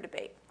still under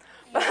debate.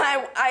 But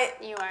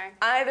you are.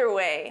 Either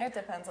way. It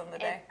depends on the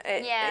day.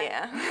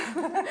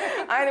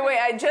 Either way,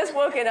 I just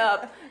woken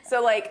up,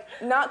 so like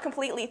not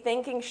completely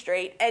thinking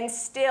straight, and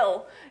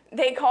still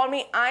they called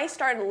me. I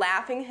started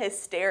laughing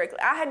hysterically.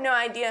 I had no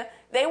idea.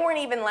 They weren't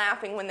even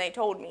laughing when they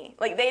told me.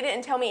 Like they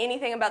didn't tell me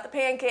anything about the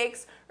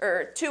pancakes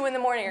or 2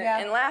 a.m.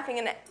 and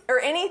laughing or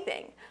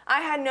anything.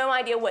 I had no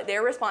idea what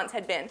their response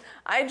had been.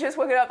 I just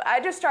woke up. I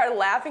just started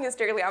laughing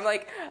hysterically. I'm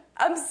like,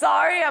 I'm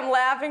sorry I'm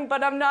laughing,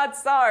 but I'm not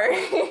sorry.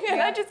 And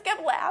I just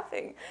kept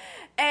laughing.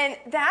 And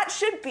that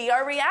should be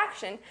our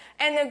reaction.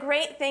 And the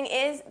great thing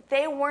is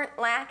they weren't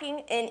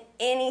lacking in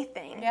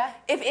anything. Yeah.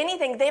 If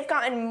anything, they've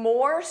gotten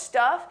more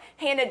stuff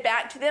handed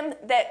back to them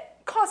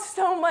that cost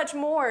so much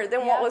more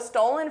than what was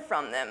stolen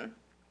from them.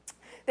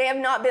 They have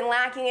not been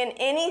lacking in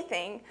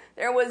anything.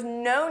 There was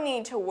no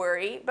need to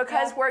worry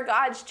because we're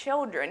God's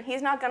children.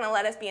 He's not going to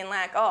let us be in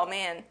lack. Oh,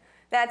 man,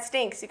 that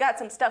stinks. You got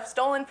some stuff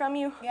stolen from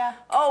you? Yeah.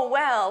 Oh,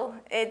 well,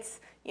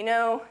 it's,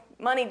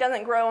 money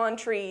doesn't grow on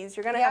trees.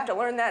 You're going to have to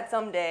learn that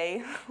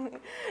someday.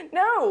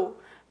 No.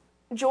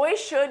 Joy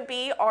should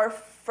be our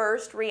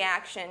first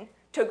reaction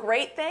to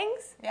great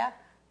things,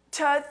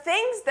 to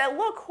things that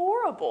look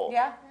horrible.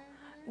 Yeah.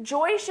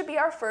 Joy should be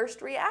our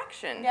first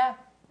reaction. Yeah.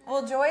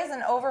 Well, joy is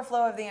an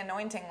overflow of the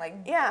anointing,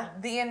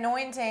 the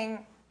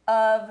anointing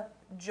of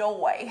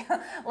joy.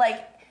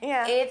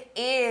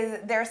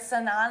 They're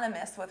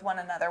synonymous with one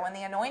another. When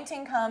the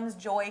anointing comes,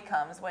 joy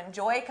comes. When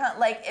joy comes,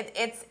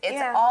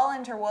 it's all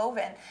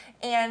interwoven.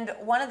 And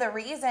one of the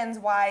reasons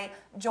why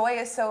joy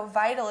is so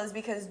vital is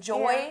because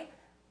joy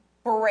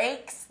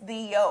breaks the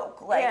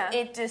yoke.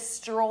 It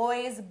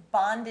destroys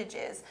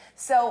bondages.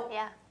 So,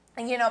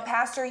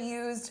 Pastor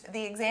used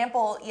the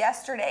example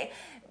yesterday.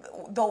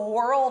 The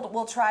world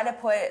will try to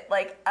put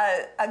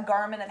a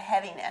garment of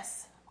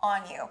heaviness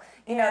on you.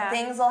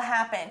 Things will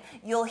happen.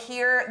 You'll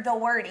hear the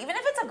word, even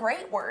if it's a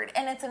great word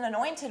and it's an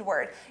anointed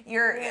word.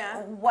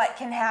 What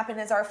can happen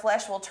is our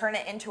flesh will turn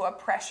it into a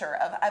pressure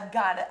of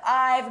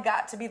I've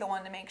got to be the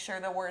one to make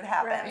sure the word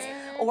happens.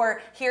 Right.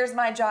 Or here's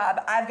my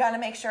job. I've got to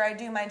make sure I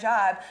do my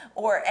job.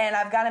 And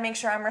I've got to make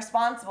sure I'm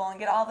responsible and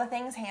get all the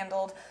things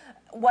handled.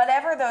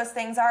 Whatever those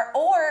things are,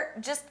 or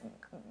just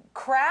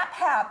crap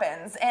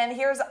happens and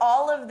here's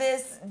all of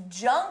this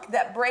junk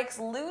that breaks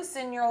loose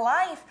in your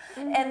life,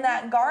 and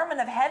that garment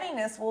of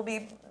heaviness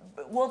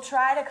will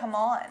try to come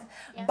on.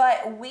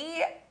 But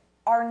we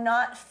are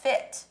not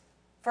fit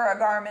for a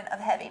garment of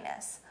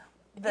heaviness.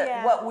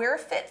 What we're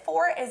fit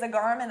for is a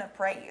garment of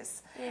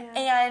praise.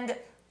 And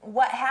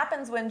what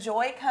happens when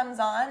joy comes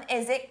on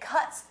is it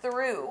cuts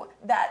through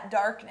that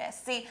darkness.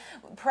 See,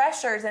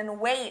 pressures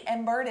and weight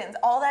and burdens,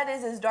 all that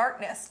is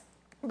darkness.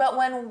 But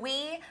when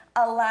we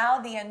allow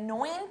the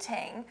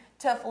anointing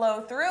to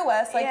flow through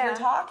us, you're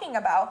talking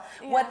about,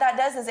 what that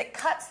does is it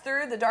cuts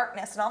through the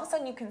darkness, and all of a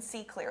sudden you can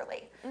see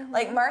clearly.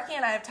 Like Marky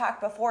and I have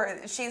talked before,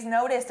 she's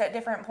noticed at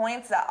different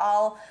points that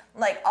I'll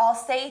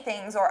say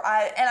things, or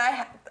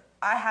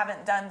I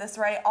haven't done this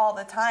right all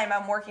the time.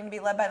 I'm working to be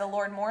led by the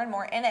Lord more and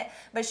more in it.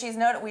 But she's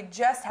noted, we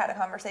just had a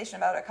conversation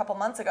about it a couple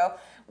months ago.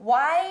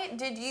 Why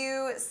did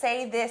you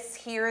say this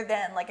here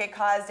then? It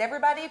caused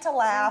everybody to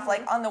laugh,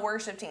 on the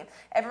worship team.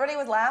 Everybody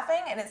was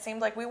laughing, and it seemed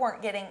like we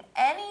weren't getting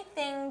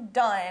anything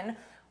done.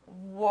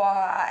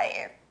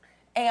 Why?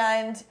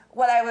 And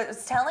what I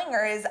was telling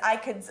her is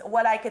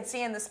what I could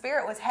see in the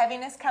spirit was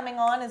heaviness coming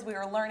on as we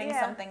were learning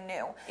something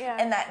new.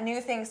 And that new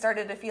thing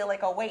started to feel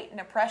like a weight and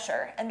a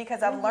pressure. And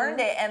because I've learned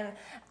it and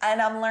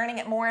I'm learning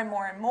it more and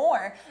more and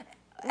more,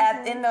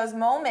 in those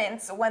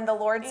moments when the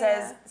Lord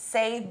says,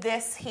 say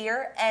this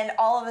here, and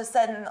all of a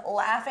sudden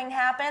laughing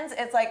happens,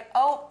 it's like,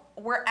 oh,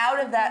 we're out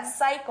of that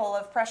cycle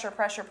of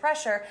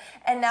pressure,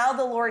 and now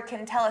the Lord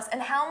can tell us.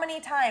 And how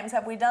many times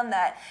have we done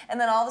that? And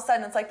then all of a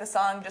sudden it's like the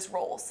song just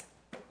rolls.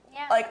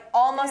 Yeah.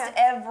 Almost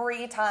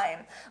every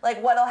time.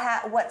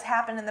 What's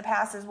happened in the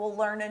past is we'll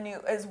learn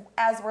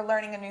as we're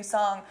learning a new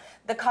song,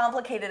 the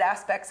complicated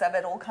aspects of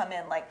it will come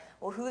in.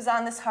 Who's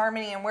on this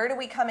harmony, and where do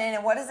we come in,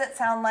 and what does it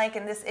sound like,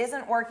 and this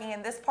isn't working,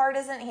 and this part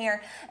isn't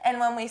here. And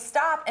when we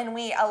stop and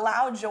we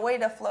allow joy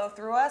to flow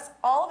through us,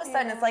 all of a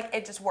sudden it's like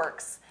it just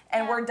works.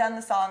 And we're done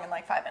the song in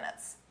 5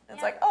 minutes.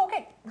 It's like, oh,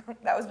 okay,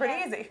 that was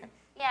pretty easy.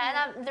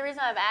 Yeah, and the reason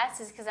I've asked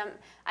is because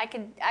I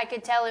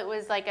could tell it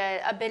was like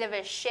a bit of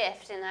a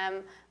shift, and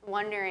I'm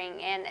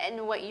wondering,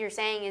 and what you're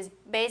saying is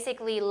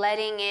basically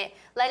letting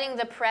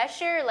the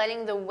pressure,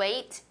 letting the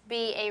weight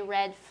be a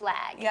red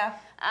flag. Yeah.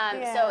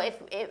 So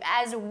if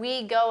as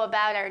we go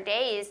about our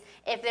days,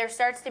 if there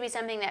starts to be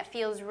something that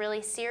feels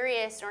really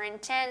serious or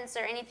intense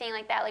or anything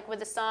like that, like with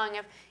the song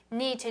of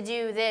need to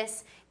do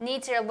this,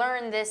 need to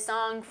learn this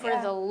song for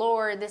the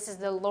Lord, this is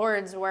the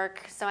Lord's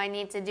work, so I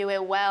need to do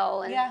it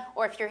well. And,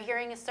 or if you're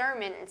hearing a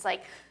sermon, it's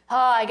like, oh,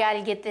 I got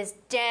to get this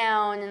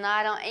down, and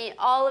I don't,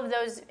 all of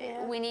those,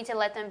 we need to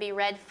let them be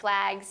red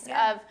flags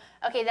of,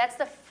 okay, that's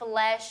the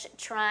flesh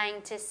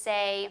trying to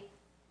say,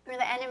 or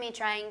the enemy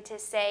trying to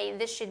say,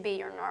 this should be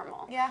your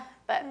normal. Yeah.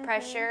 But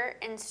pressure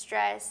and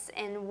stress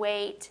and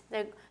weight,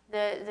 the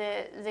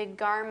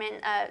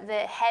garment,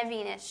 the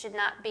heaviness should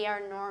not be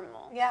our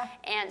normal. Yeah.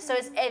 And so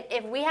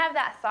if we have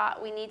that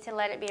thought, we need to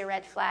let it be a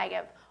red flag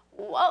of,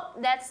 well,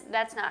 that's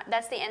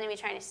the enemy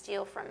trying to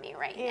steal from me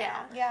right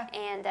now. Yeah.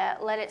 And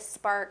let it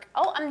spark,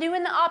 oh, I'm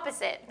doing the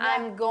opposite. Yeah.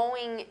 I'm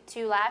going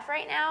to laugh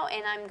right now,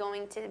 and I'm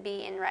going to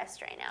be in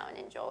rest right now and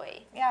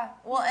enjoy. Yeah.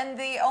 Well, and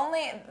the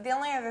only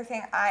other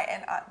thing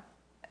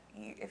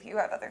if you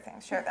have other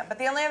things, share them. But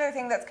the only other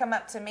thing that's come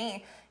up to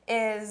me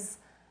is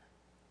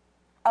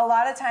a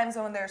lot of times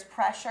when there's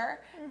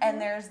pressure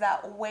and there's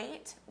that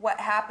weight, what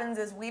happens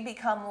is we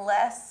become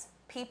less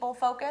people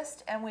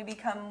focused and we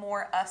become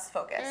more us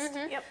focused.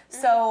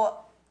 So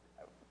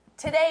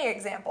today,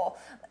 example,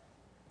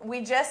 we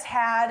just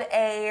had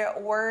a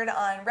word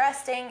on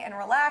resting and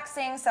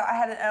relaxing. So I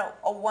had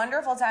a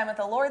wonderful time with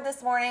the Lord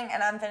this morning,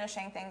 and I'm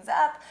finishing things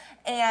up,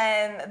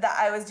 and that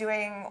I was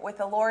doing with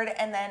the Lord.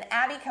 And then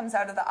Abby comes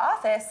out of the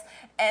office,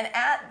 and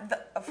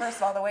first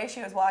of all, the way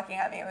she was walking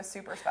at me was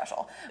super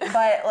special.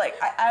 But like,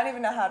 I don't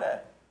even know how to.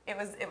 It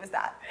was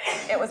that.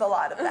 It was a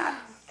lot of that.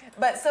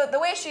 But so the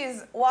way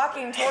she's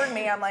walking toward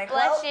me, I'm like,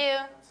 bless you.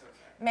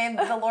 May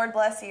the Lord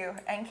bless you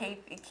and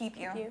keep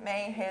you.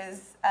 May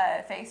His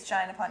face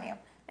shine upon you.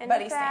 And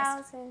Buddy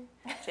 1,000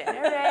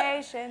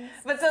 generations.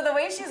 But so the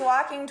way she's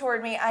walking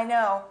toward me, I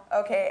know,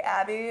 okay,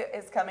 Abby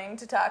is coming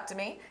to talk to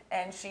me,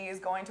 and she is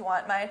going to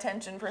want my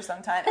attention for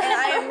some time. And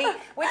I am me,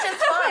 which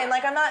is fine.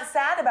 Like, I'm not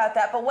sad about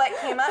that. But what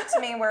came up to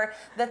me were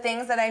the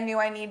things that I knew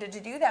I needed to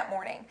do that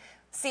morning.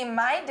 See,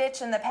 my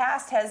ditch in the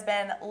past has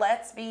been,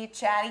 let's be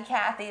chatty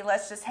Cathy,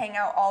 let's just hang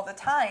out all the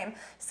time.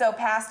 So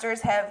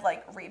pastors have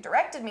like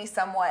redirected me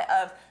somewhat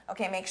of,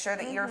 okay, make sure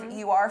that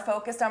you are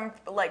focused on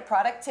like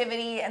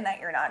productivity and that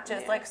you're not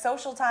just like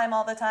social time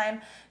all the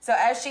time. So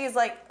as she's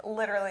like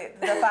literally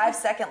the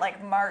 5-second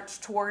like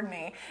march toward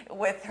me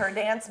with her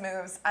dance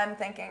moves, I'm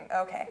thinking,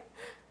 okay,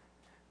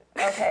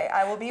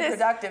 I will be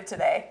productive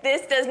today.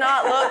 This does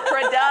not look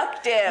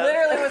productive.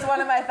 Literally was one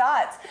of my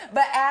thoughts.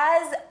 But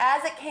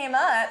as it came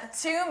up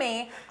to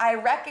me, I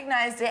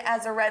recognized it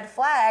as a red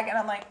flag, and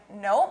I'm like,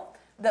 nope.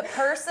 The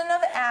person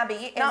of Abby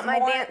is not my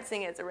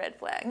dancing is a red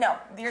flag. No,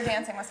 your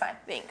dancing was fine.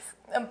 Thanks.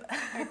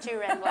 Or 2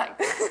 red flags.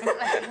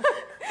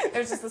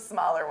 There's just a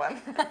smaller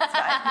one. It's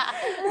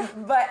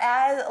fine. But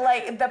as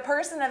like the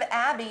person of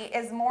Abby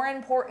is more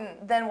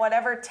important than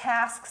whatever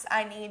tasks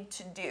I need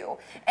to do.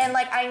 And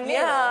like I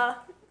knew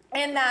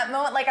in that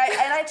moment, like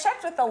I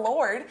checked with the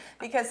Lord,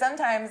 because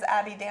sometimes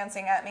Abby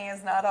dancing at me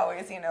is not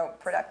always,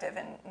 productive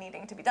and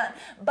needing to be done.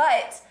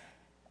 But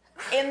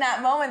in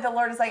that moment, the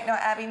Lord is like, no,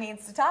 Abby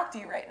needs to talk to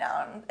you right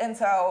now. And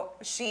so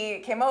she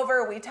came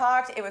over, we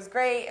talked, it was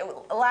great,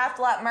 laughed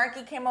a lot.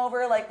 Marky came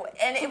over,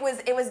 and it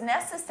was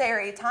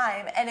necessary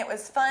time, and it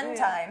was fun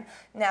time.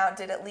 Now,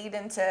 did it lead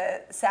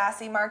into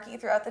sassy Marky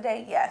throughout the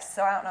day? Yes,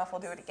 so I don't know if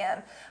we'll do it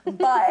again.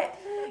 But,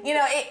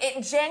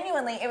 it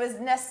genuinely, it was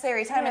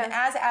necessary time. And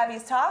as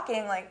Abby's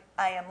talking, I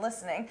am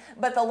listening.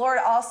 But the Lord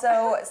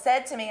also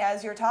said to me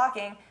as you're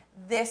talking,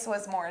 this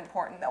was more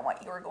important than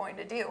what you were going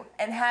to do.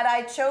 And had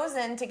I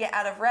chosen to get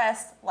out of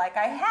rest like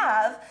I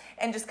have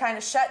and just kind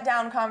of shut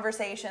down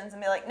conversations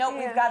and be like, nope,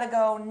 we've got to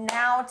go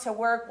now to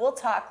work, we'll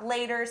talk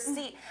later,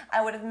 see,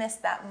 I would have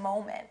missed that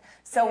moment.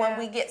 So when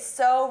we get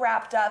so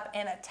wrapped up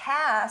in a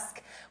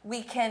task,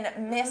 we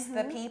can miss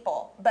the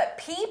people. But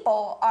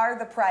people are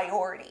the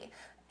priority.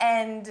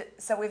 And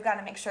so we've got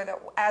to make sure that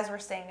as we're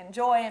staying in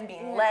joy and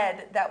being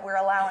led, that we're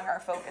allowing our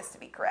focus to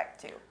be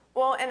correct too.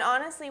 Well, and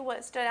honestly,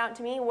 what stood out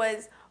to me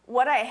was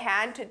what I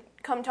had to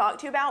come talk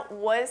to you about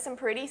was some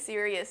pretty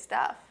serious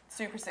stuff.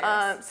 Super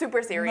serious.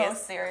 Super serious.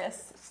 Most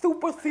serious.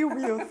 Super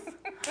serious.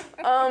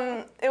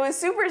 It was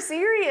super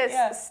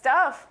serious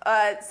stuff.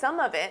 Some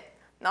of it,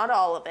 not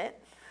all of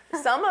it,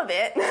 some of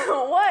it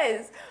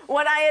was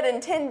what I had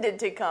intended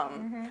to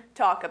come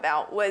talk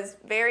about, was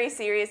very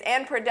serious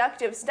and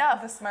productive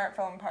stuff. The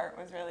smartphone part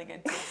was really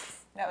good too.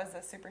 That was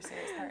the super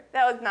serious part.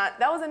 That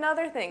was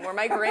another thing where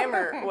my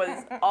grammar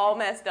was all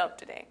messed up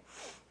today.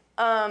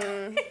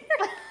 I'm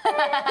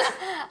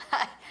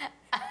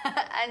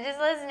just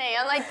listening.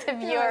 I'm like the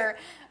viewer.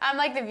 I'm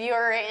like the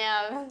viewer right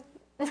now.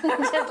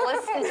 Just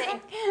listening.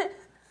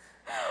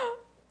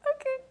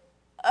 Okay.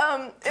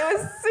 It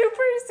was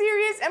super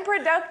serious and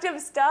productive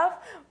stuff,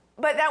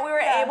 but that we were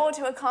able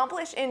to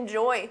accomplish in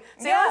joy.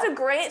 So it was a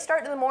great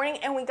start to the morning,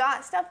 and we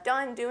got stuff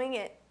done doing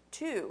it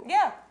too.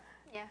 Yeah.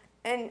 Yeah.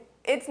 And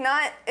it's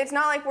not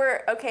like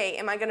we're, okay,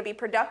 am I going to be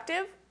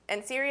productive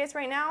and serious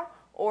right now,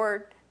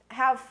 or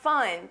have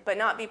fun but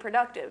not be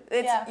productive?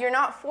 You're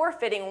not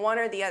forfeiting one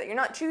or the other. You're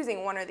not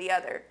choosing one or the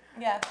other.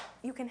 Yeah.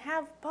 You can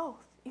have both.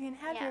 You can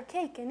have your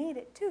cake and eat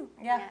it too.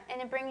 Yeah.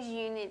 And it brings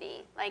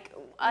unity, like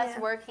us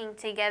working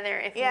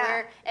together.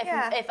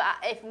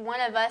 If one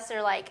of us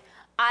are like,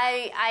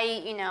 I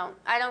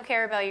don't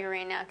care about you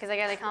right now because I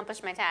got to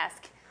accomplish my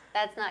task.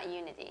 That's not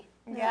unity.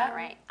 Yeah. Not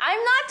right. I'm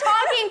not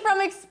talking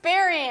from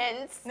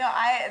experience. No,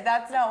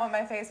 that's not what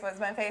my face was.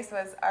 My face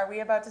was, are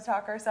we about to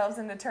talk ourselves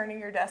into turning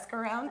your desk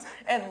around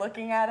and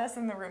looking at us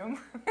in the room?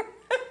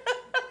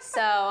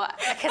 So,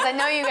 because I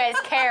know you guys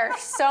care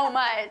so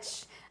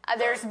much.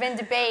 There's been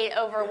debate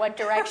over what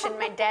direction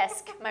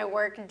my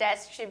work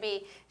desk should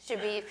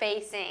be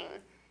facing,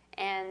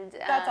 and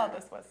that's all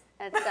this was.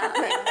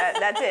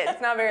 That's it.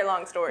 It's not a very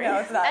long story. No,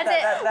 it's not.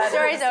 That's it.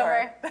 Story's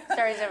over.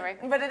 Story's over.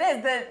 But it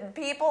is. The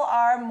people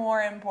are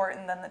more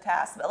important than the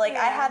task. But I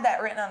had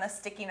that written on a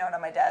sticky note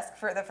on my desk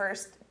for the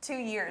first 2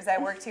 years I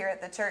worked here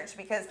at the church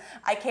because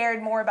I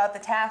cared more about the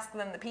task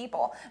than the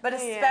people. But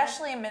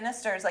especially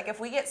ministers,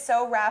 if we get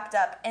so wrapped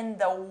up in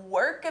the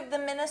work of the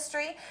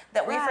ministry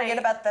that we forget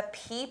about the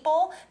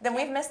people, then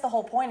we've missed the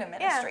whole point of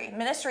ministry. Yeah.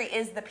 Ministry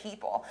is the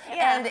people.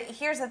 Yeah. And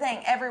here's the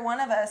thing. Every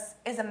one of us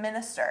is a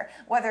minister,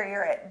 whether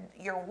you're at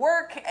your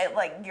work,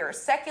 at your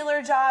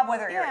secular job,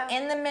 whether you're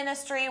in the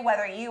ministry,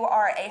 whether you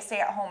are a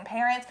stay-at-home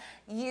parent,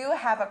 you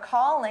have a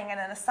calling and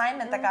an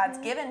assignment that God's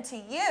given to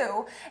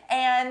you,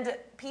 and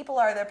people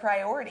are the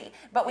priority.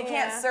 But we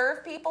can't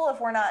serve people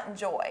if we're not in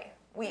joy.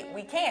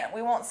 We can't.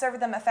 We won't serve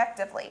them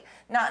effectively,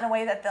 not in a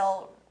way that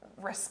they'll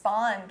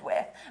respond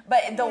with.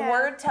 But the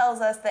word tells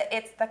us that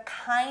it's the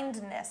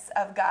kindness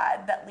of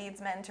God that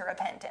leads men to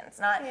repentance,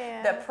 not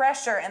the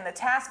pressure and the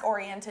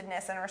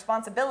task-orientedness and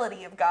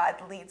responsibility of God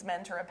leads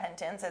men to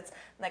repentance. It's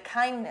the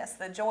kindness,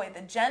 the joy,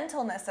 the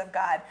gentleness of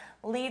God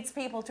leads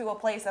people to a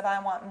place of,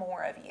 I want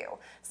more of you.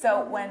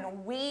 So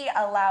when we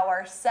allow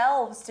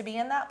ourselves to be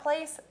in that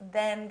place,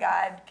 then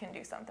God can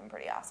do something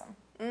pretty awesome.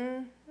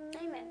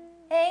 Amen.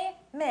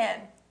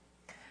 Amen.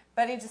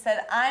 Buddy just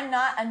said, I'm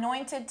not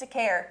anointed to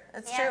care.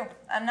 It's true.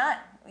 I'm not.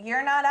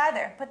 You're not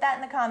either. Put that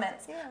in the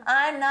comments. Yeah.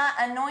 I'm not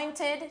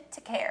anointed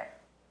to care.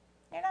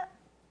 You're not.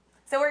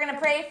 So we're going to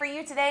pray for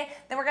you today.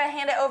 Then we're going to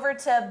hand it over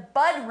to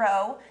Bud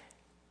Rowe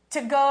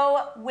to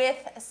go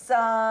with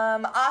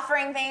some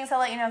offering things. I'll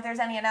let you know if there's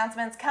any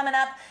announcements coming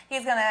up.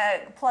 He's going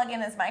to plug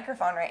in his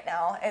microphone right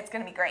now. It's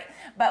going to be great.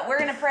 But we're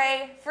going to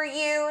pray for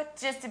you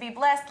just to be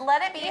blessed.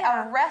 Let it be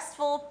a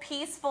restful,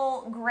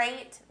 peaceful,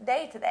 great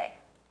day today.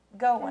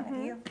 Go, one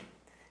of you.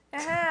 Oh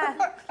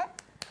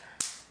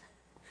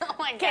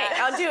my God. Okay,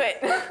 I'll do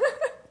it.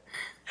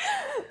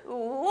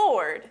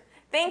 Lord,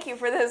 thank you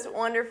for this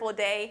wonderful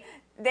day.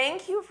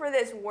 Thank you for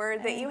this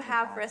word that you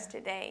have for us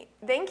today.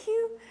 Thank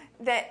you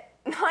that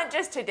not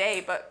just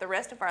today, but the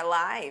rest of our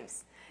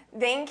lives.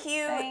 Thank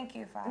you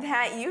Father,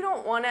 that you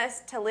don't want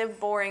us to live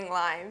boring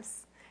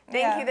lives.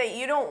 Thank you that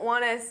you don't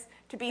want us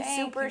to be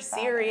super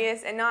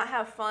serious and not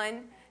have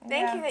fun.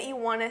 Thank you that you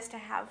want us to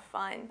have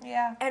fun.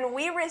 Yeah. And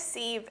we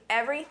receive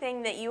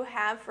everything that you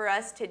have for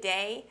us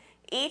today,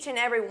 each and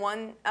every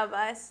one of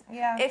us.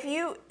 Yeah. If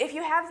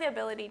you have the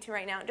ability to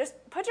right now, just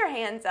put your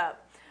hands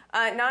up.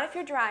 Not if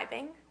you're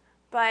driving,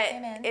 but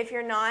if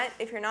you're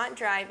not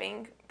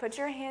driving, put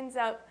your hands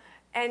up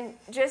and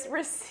just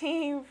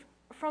receive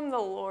from the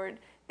Lord.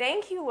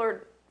 Thank you,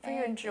 Lord, for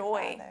your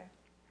joy.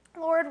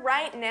 Lord,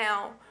 right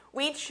now,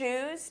 we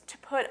choose to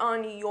put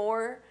on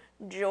your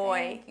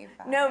joy.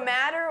 No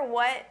matter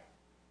what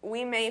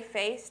we may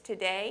face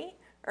today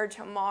or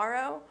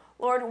tomorrow,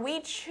 Lord, we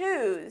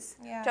choose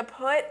to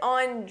put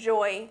on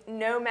joy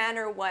no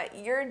matter what.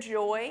 Your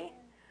joy,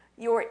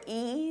 your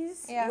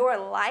ease, your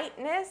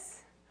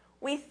lightness,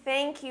 we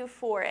thank you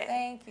for it.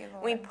 Thank you,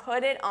 Lord. We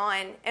put it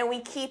on and we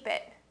keep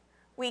it.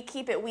 We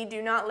keep it. We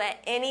do not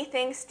let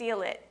anything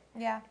steal it.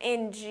 Yeah.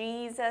 In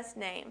Jesus'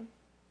 name,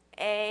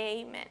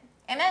 amen.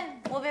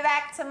 Amen. We'll be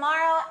back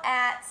tomorrow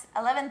at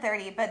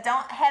 11:30, but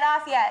don't head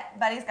off yet.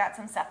 Buddy's got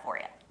some stuff for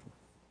you.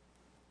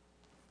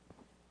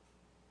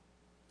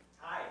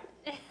 Hi.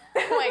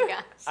 Oh my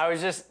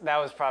gosh. That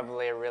was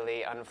probably a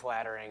really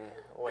unflattering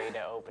way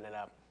to open it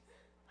up.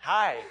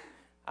 Hi.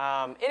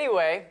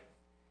 Anyway,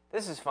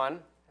 this is fun.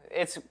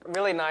 It's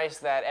really nice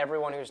that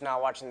everyone who's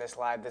not watching this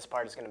live, this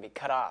part is going to be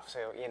cut off,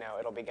 so,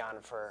 it'll be gone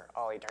for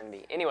all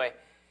eternity. Anyway,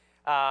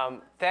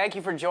 thank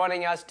you for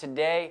joining us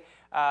today.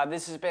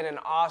 This has been an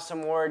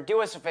awesome word.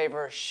 Do us a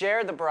favor,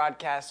 share the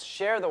broadcast,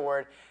 share the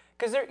word,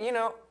 because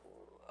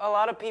a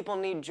lot of people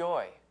need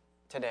joy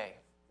today,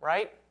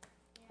 right?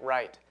 Yeah.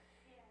 Right.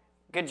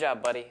 Good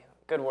job, buddy.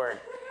 Good word.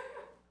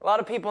 A lot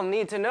of people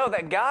need to know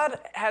that God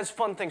has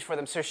fun things for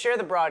them, so share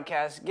the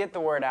broadcast, get the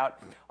word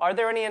out. Are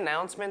there any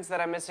announcements that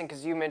I'm missing?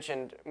 Because you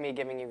mentioned me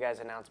giving you guys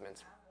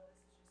announcements.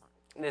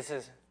 This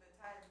is...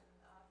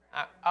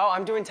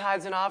 I'm doing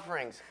tithes and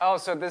offerings. Oh,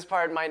 so this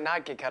part might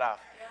not get cut off.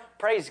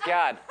 Praise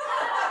God.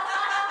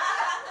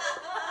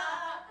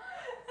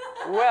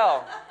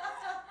 Well,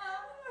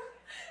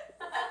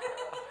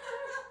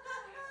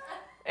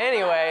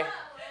 anyway,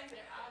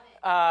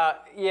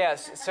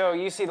 yes, so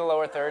you see the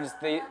lower thirds.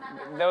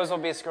 Those will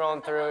be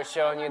scrolling through,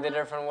 showing you the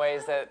different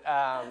ways that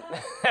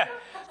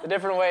the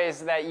different ways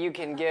that you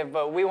can give.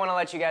 But we want to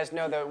let you guys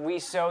know that we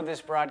sow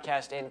this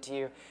broadcast into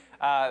you.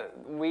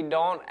 We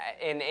don't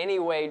in any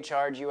way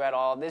charge you at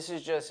all. We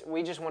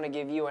just want to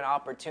give you an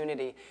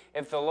opportunity.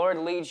 If the Lord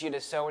leads you to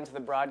sow into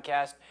the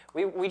broadcast,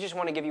 we just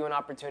want to give you an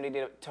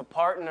opportunity to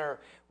partner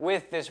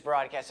with this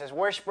broadcast. As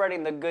we're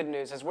spreading the good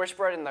news, as we're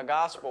spreading the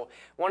gospel,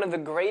 one of the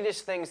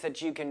greatest things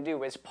that you can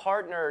do is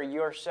partner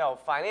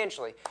yourself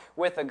financially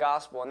with the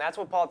gospel. And that's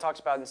what Paul talks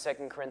about in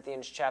 2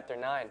 Corinthians chapter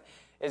 9,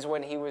 is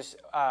when he was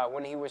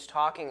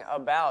talking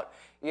about,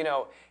 he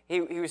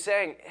was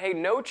saying, hey,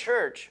 no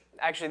church,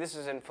 actually this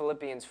is in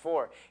Philippians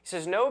 4, he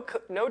says, no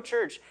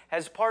church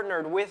has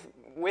partnered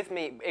with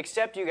me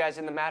except you guys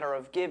in the matter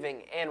of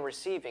giving and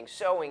receiving,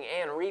 sowing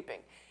and reaping.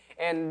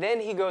 And then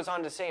he goes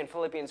on to say in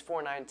Philippians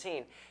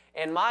 4:19,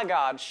 and my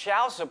God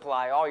shall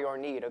supply all your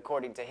need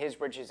according to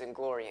his riches and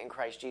glory in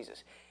Christ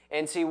Jesus.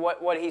 And see,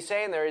 what he's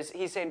saying there is,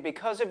 he's saying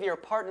because of your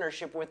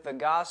partnership with the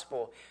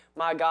gospel,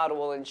 my God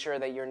will ensure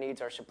that your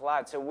needs are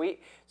supplied.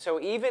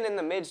 So even in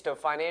the midst of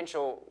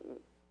financial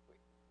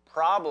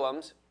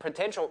problems,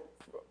 potential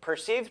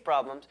perceived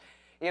problems,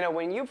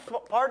 when you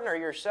partner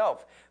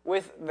yourself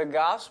with the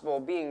gospel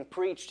being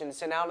preached and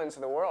sent out into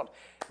the world,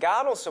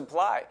 God will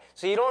supply.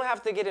 So you don't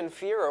have to get in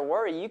fear or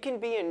worry. You can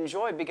be in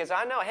joy because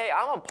I know, hey,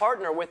 I'm a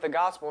partner with the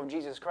gospel of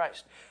Jesus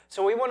Christ.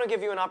 So we want to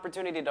give you an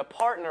opportunity to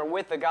partner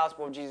with the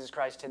gospel of Jesus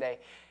Christ today.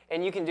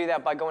 And you can do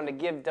that by going to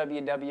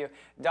giveww.org,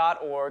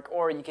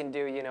 or you can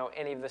do,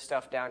 any of the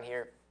stuff down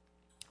here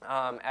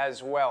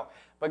as well.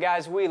 But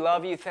guys, we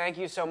love you. Thank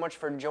you so much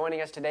for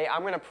joining us today.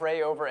 I'm going to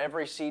pray over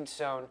every seed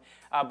sown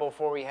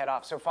before we head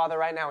off. So Father,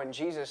 right now in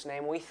Jesus'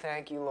 name, we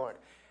thank you, Lord.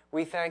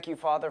 We thank you,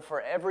 Father,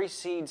 for every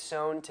seed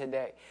sown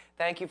today.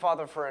 Thank you,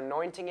 Father, for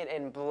anointing it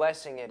and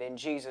blessing it in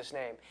Jesus'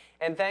 name.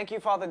 And thank you,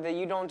 Father, that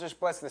you don't just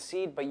bless the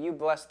seed, but you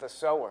bless the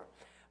sower.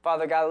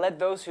 Father God, let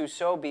those who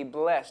sow be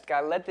blessed.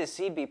 God, let this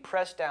seed be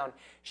pressed down,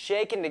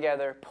 shaken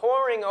together,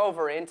 pouring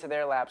over into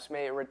their laps.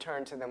 May it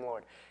return to them,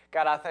 Lord.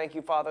 God, I thank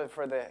you, Father,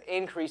 for the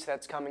increase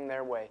that's coming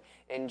their way.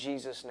 In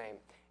Jesus' name,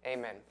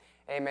 amen.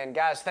 Amen.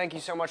 Guys, thank you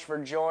so much for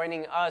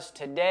joining us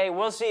today.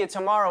 We'll see you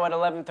tomorrow at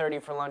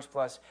 11:30 for Lunch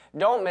Plus.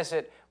 Don't miss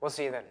it. We'll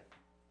see you then.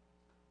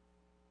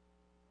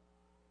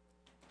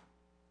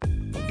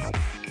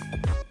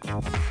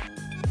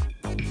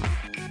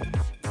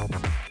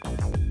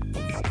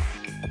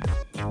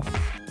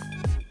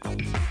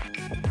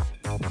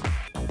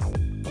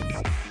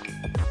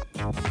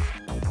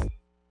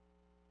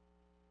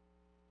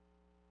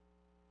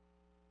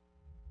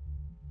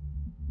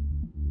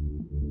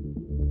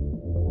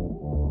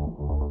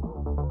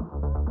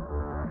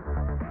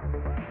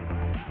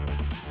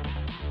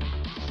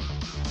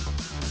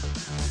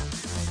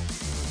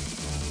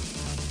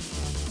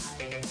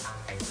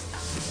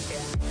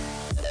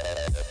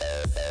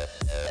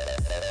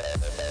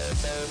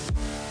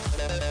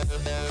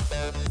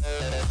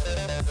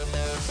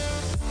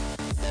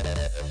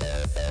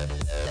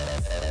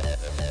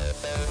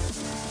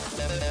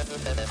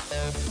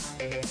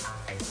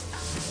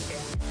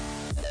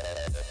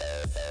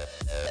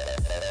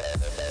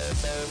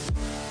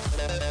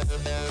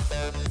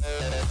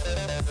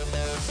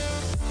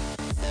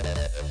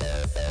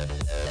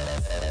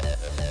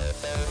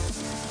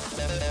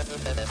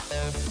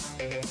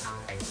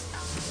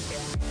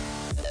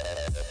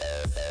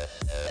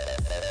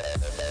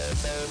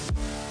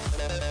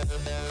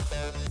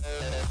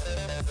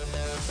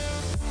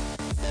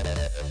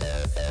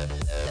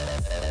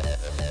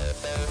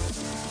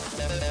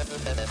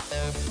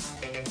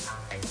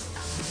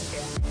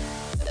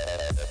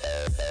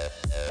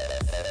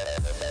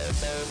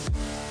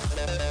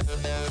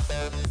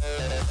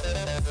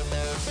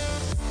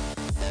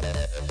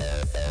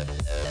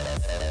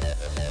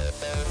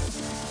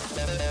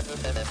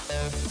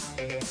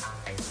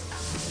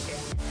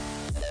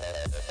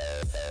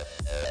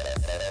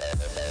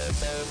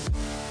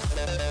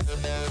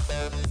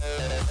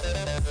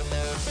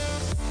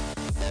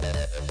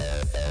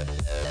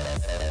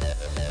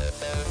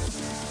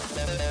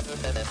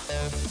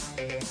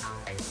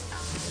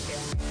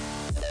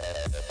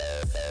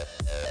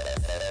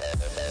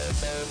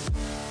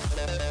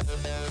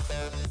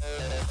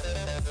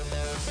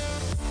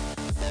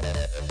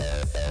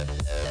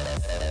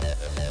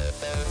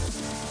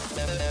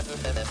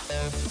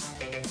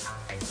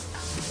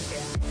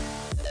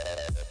 Yeah.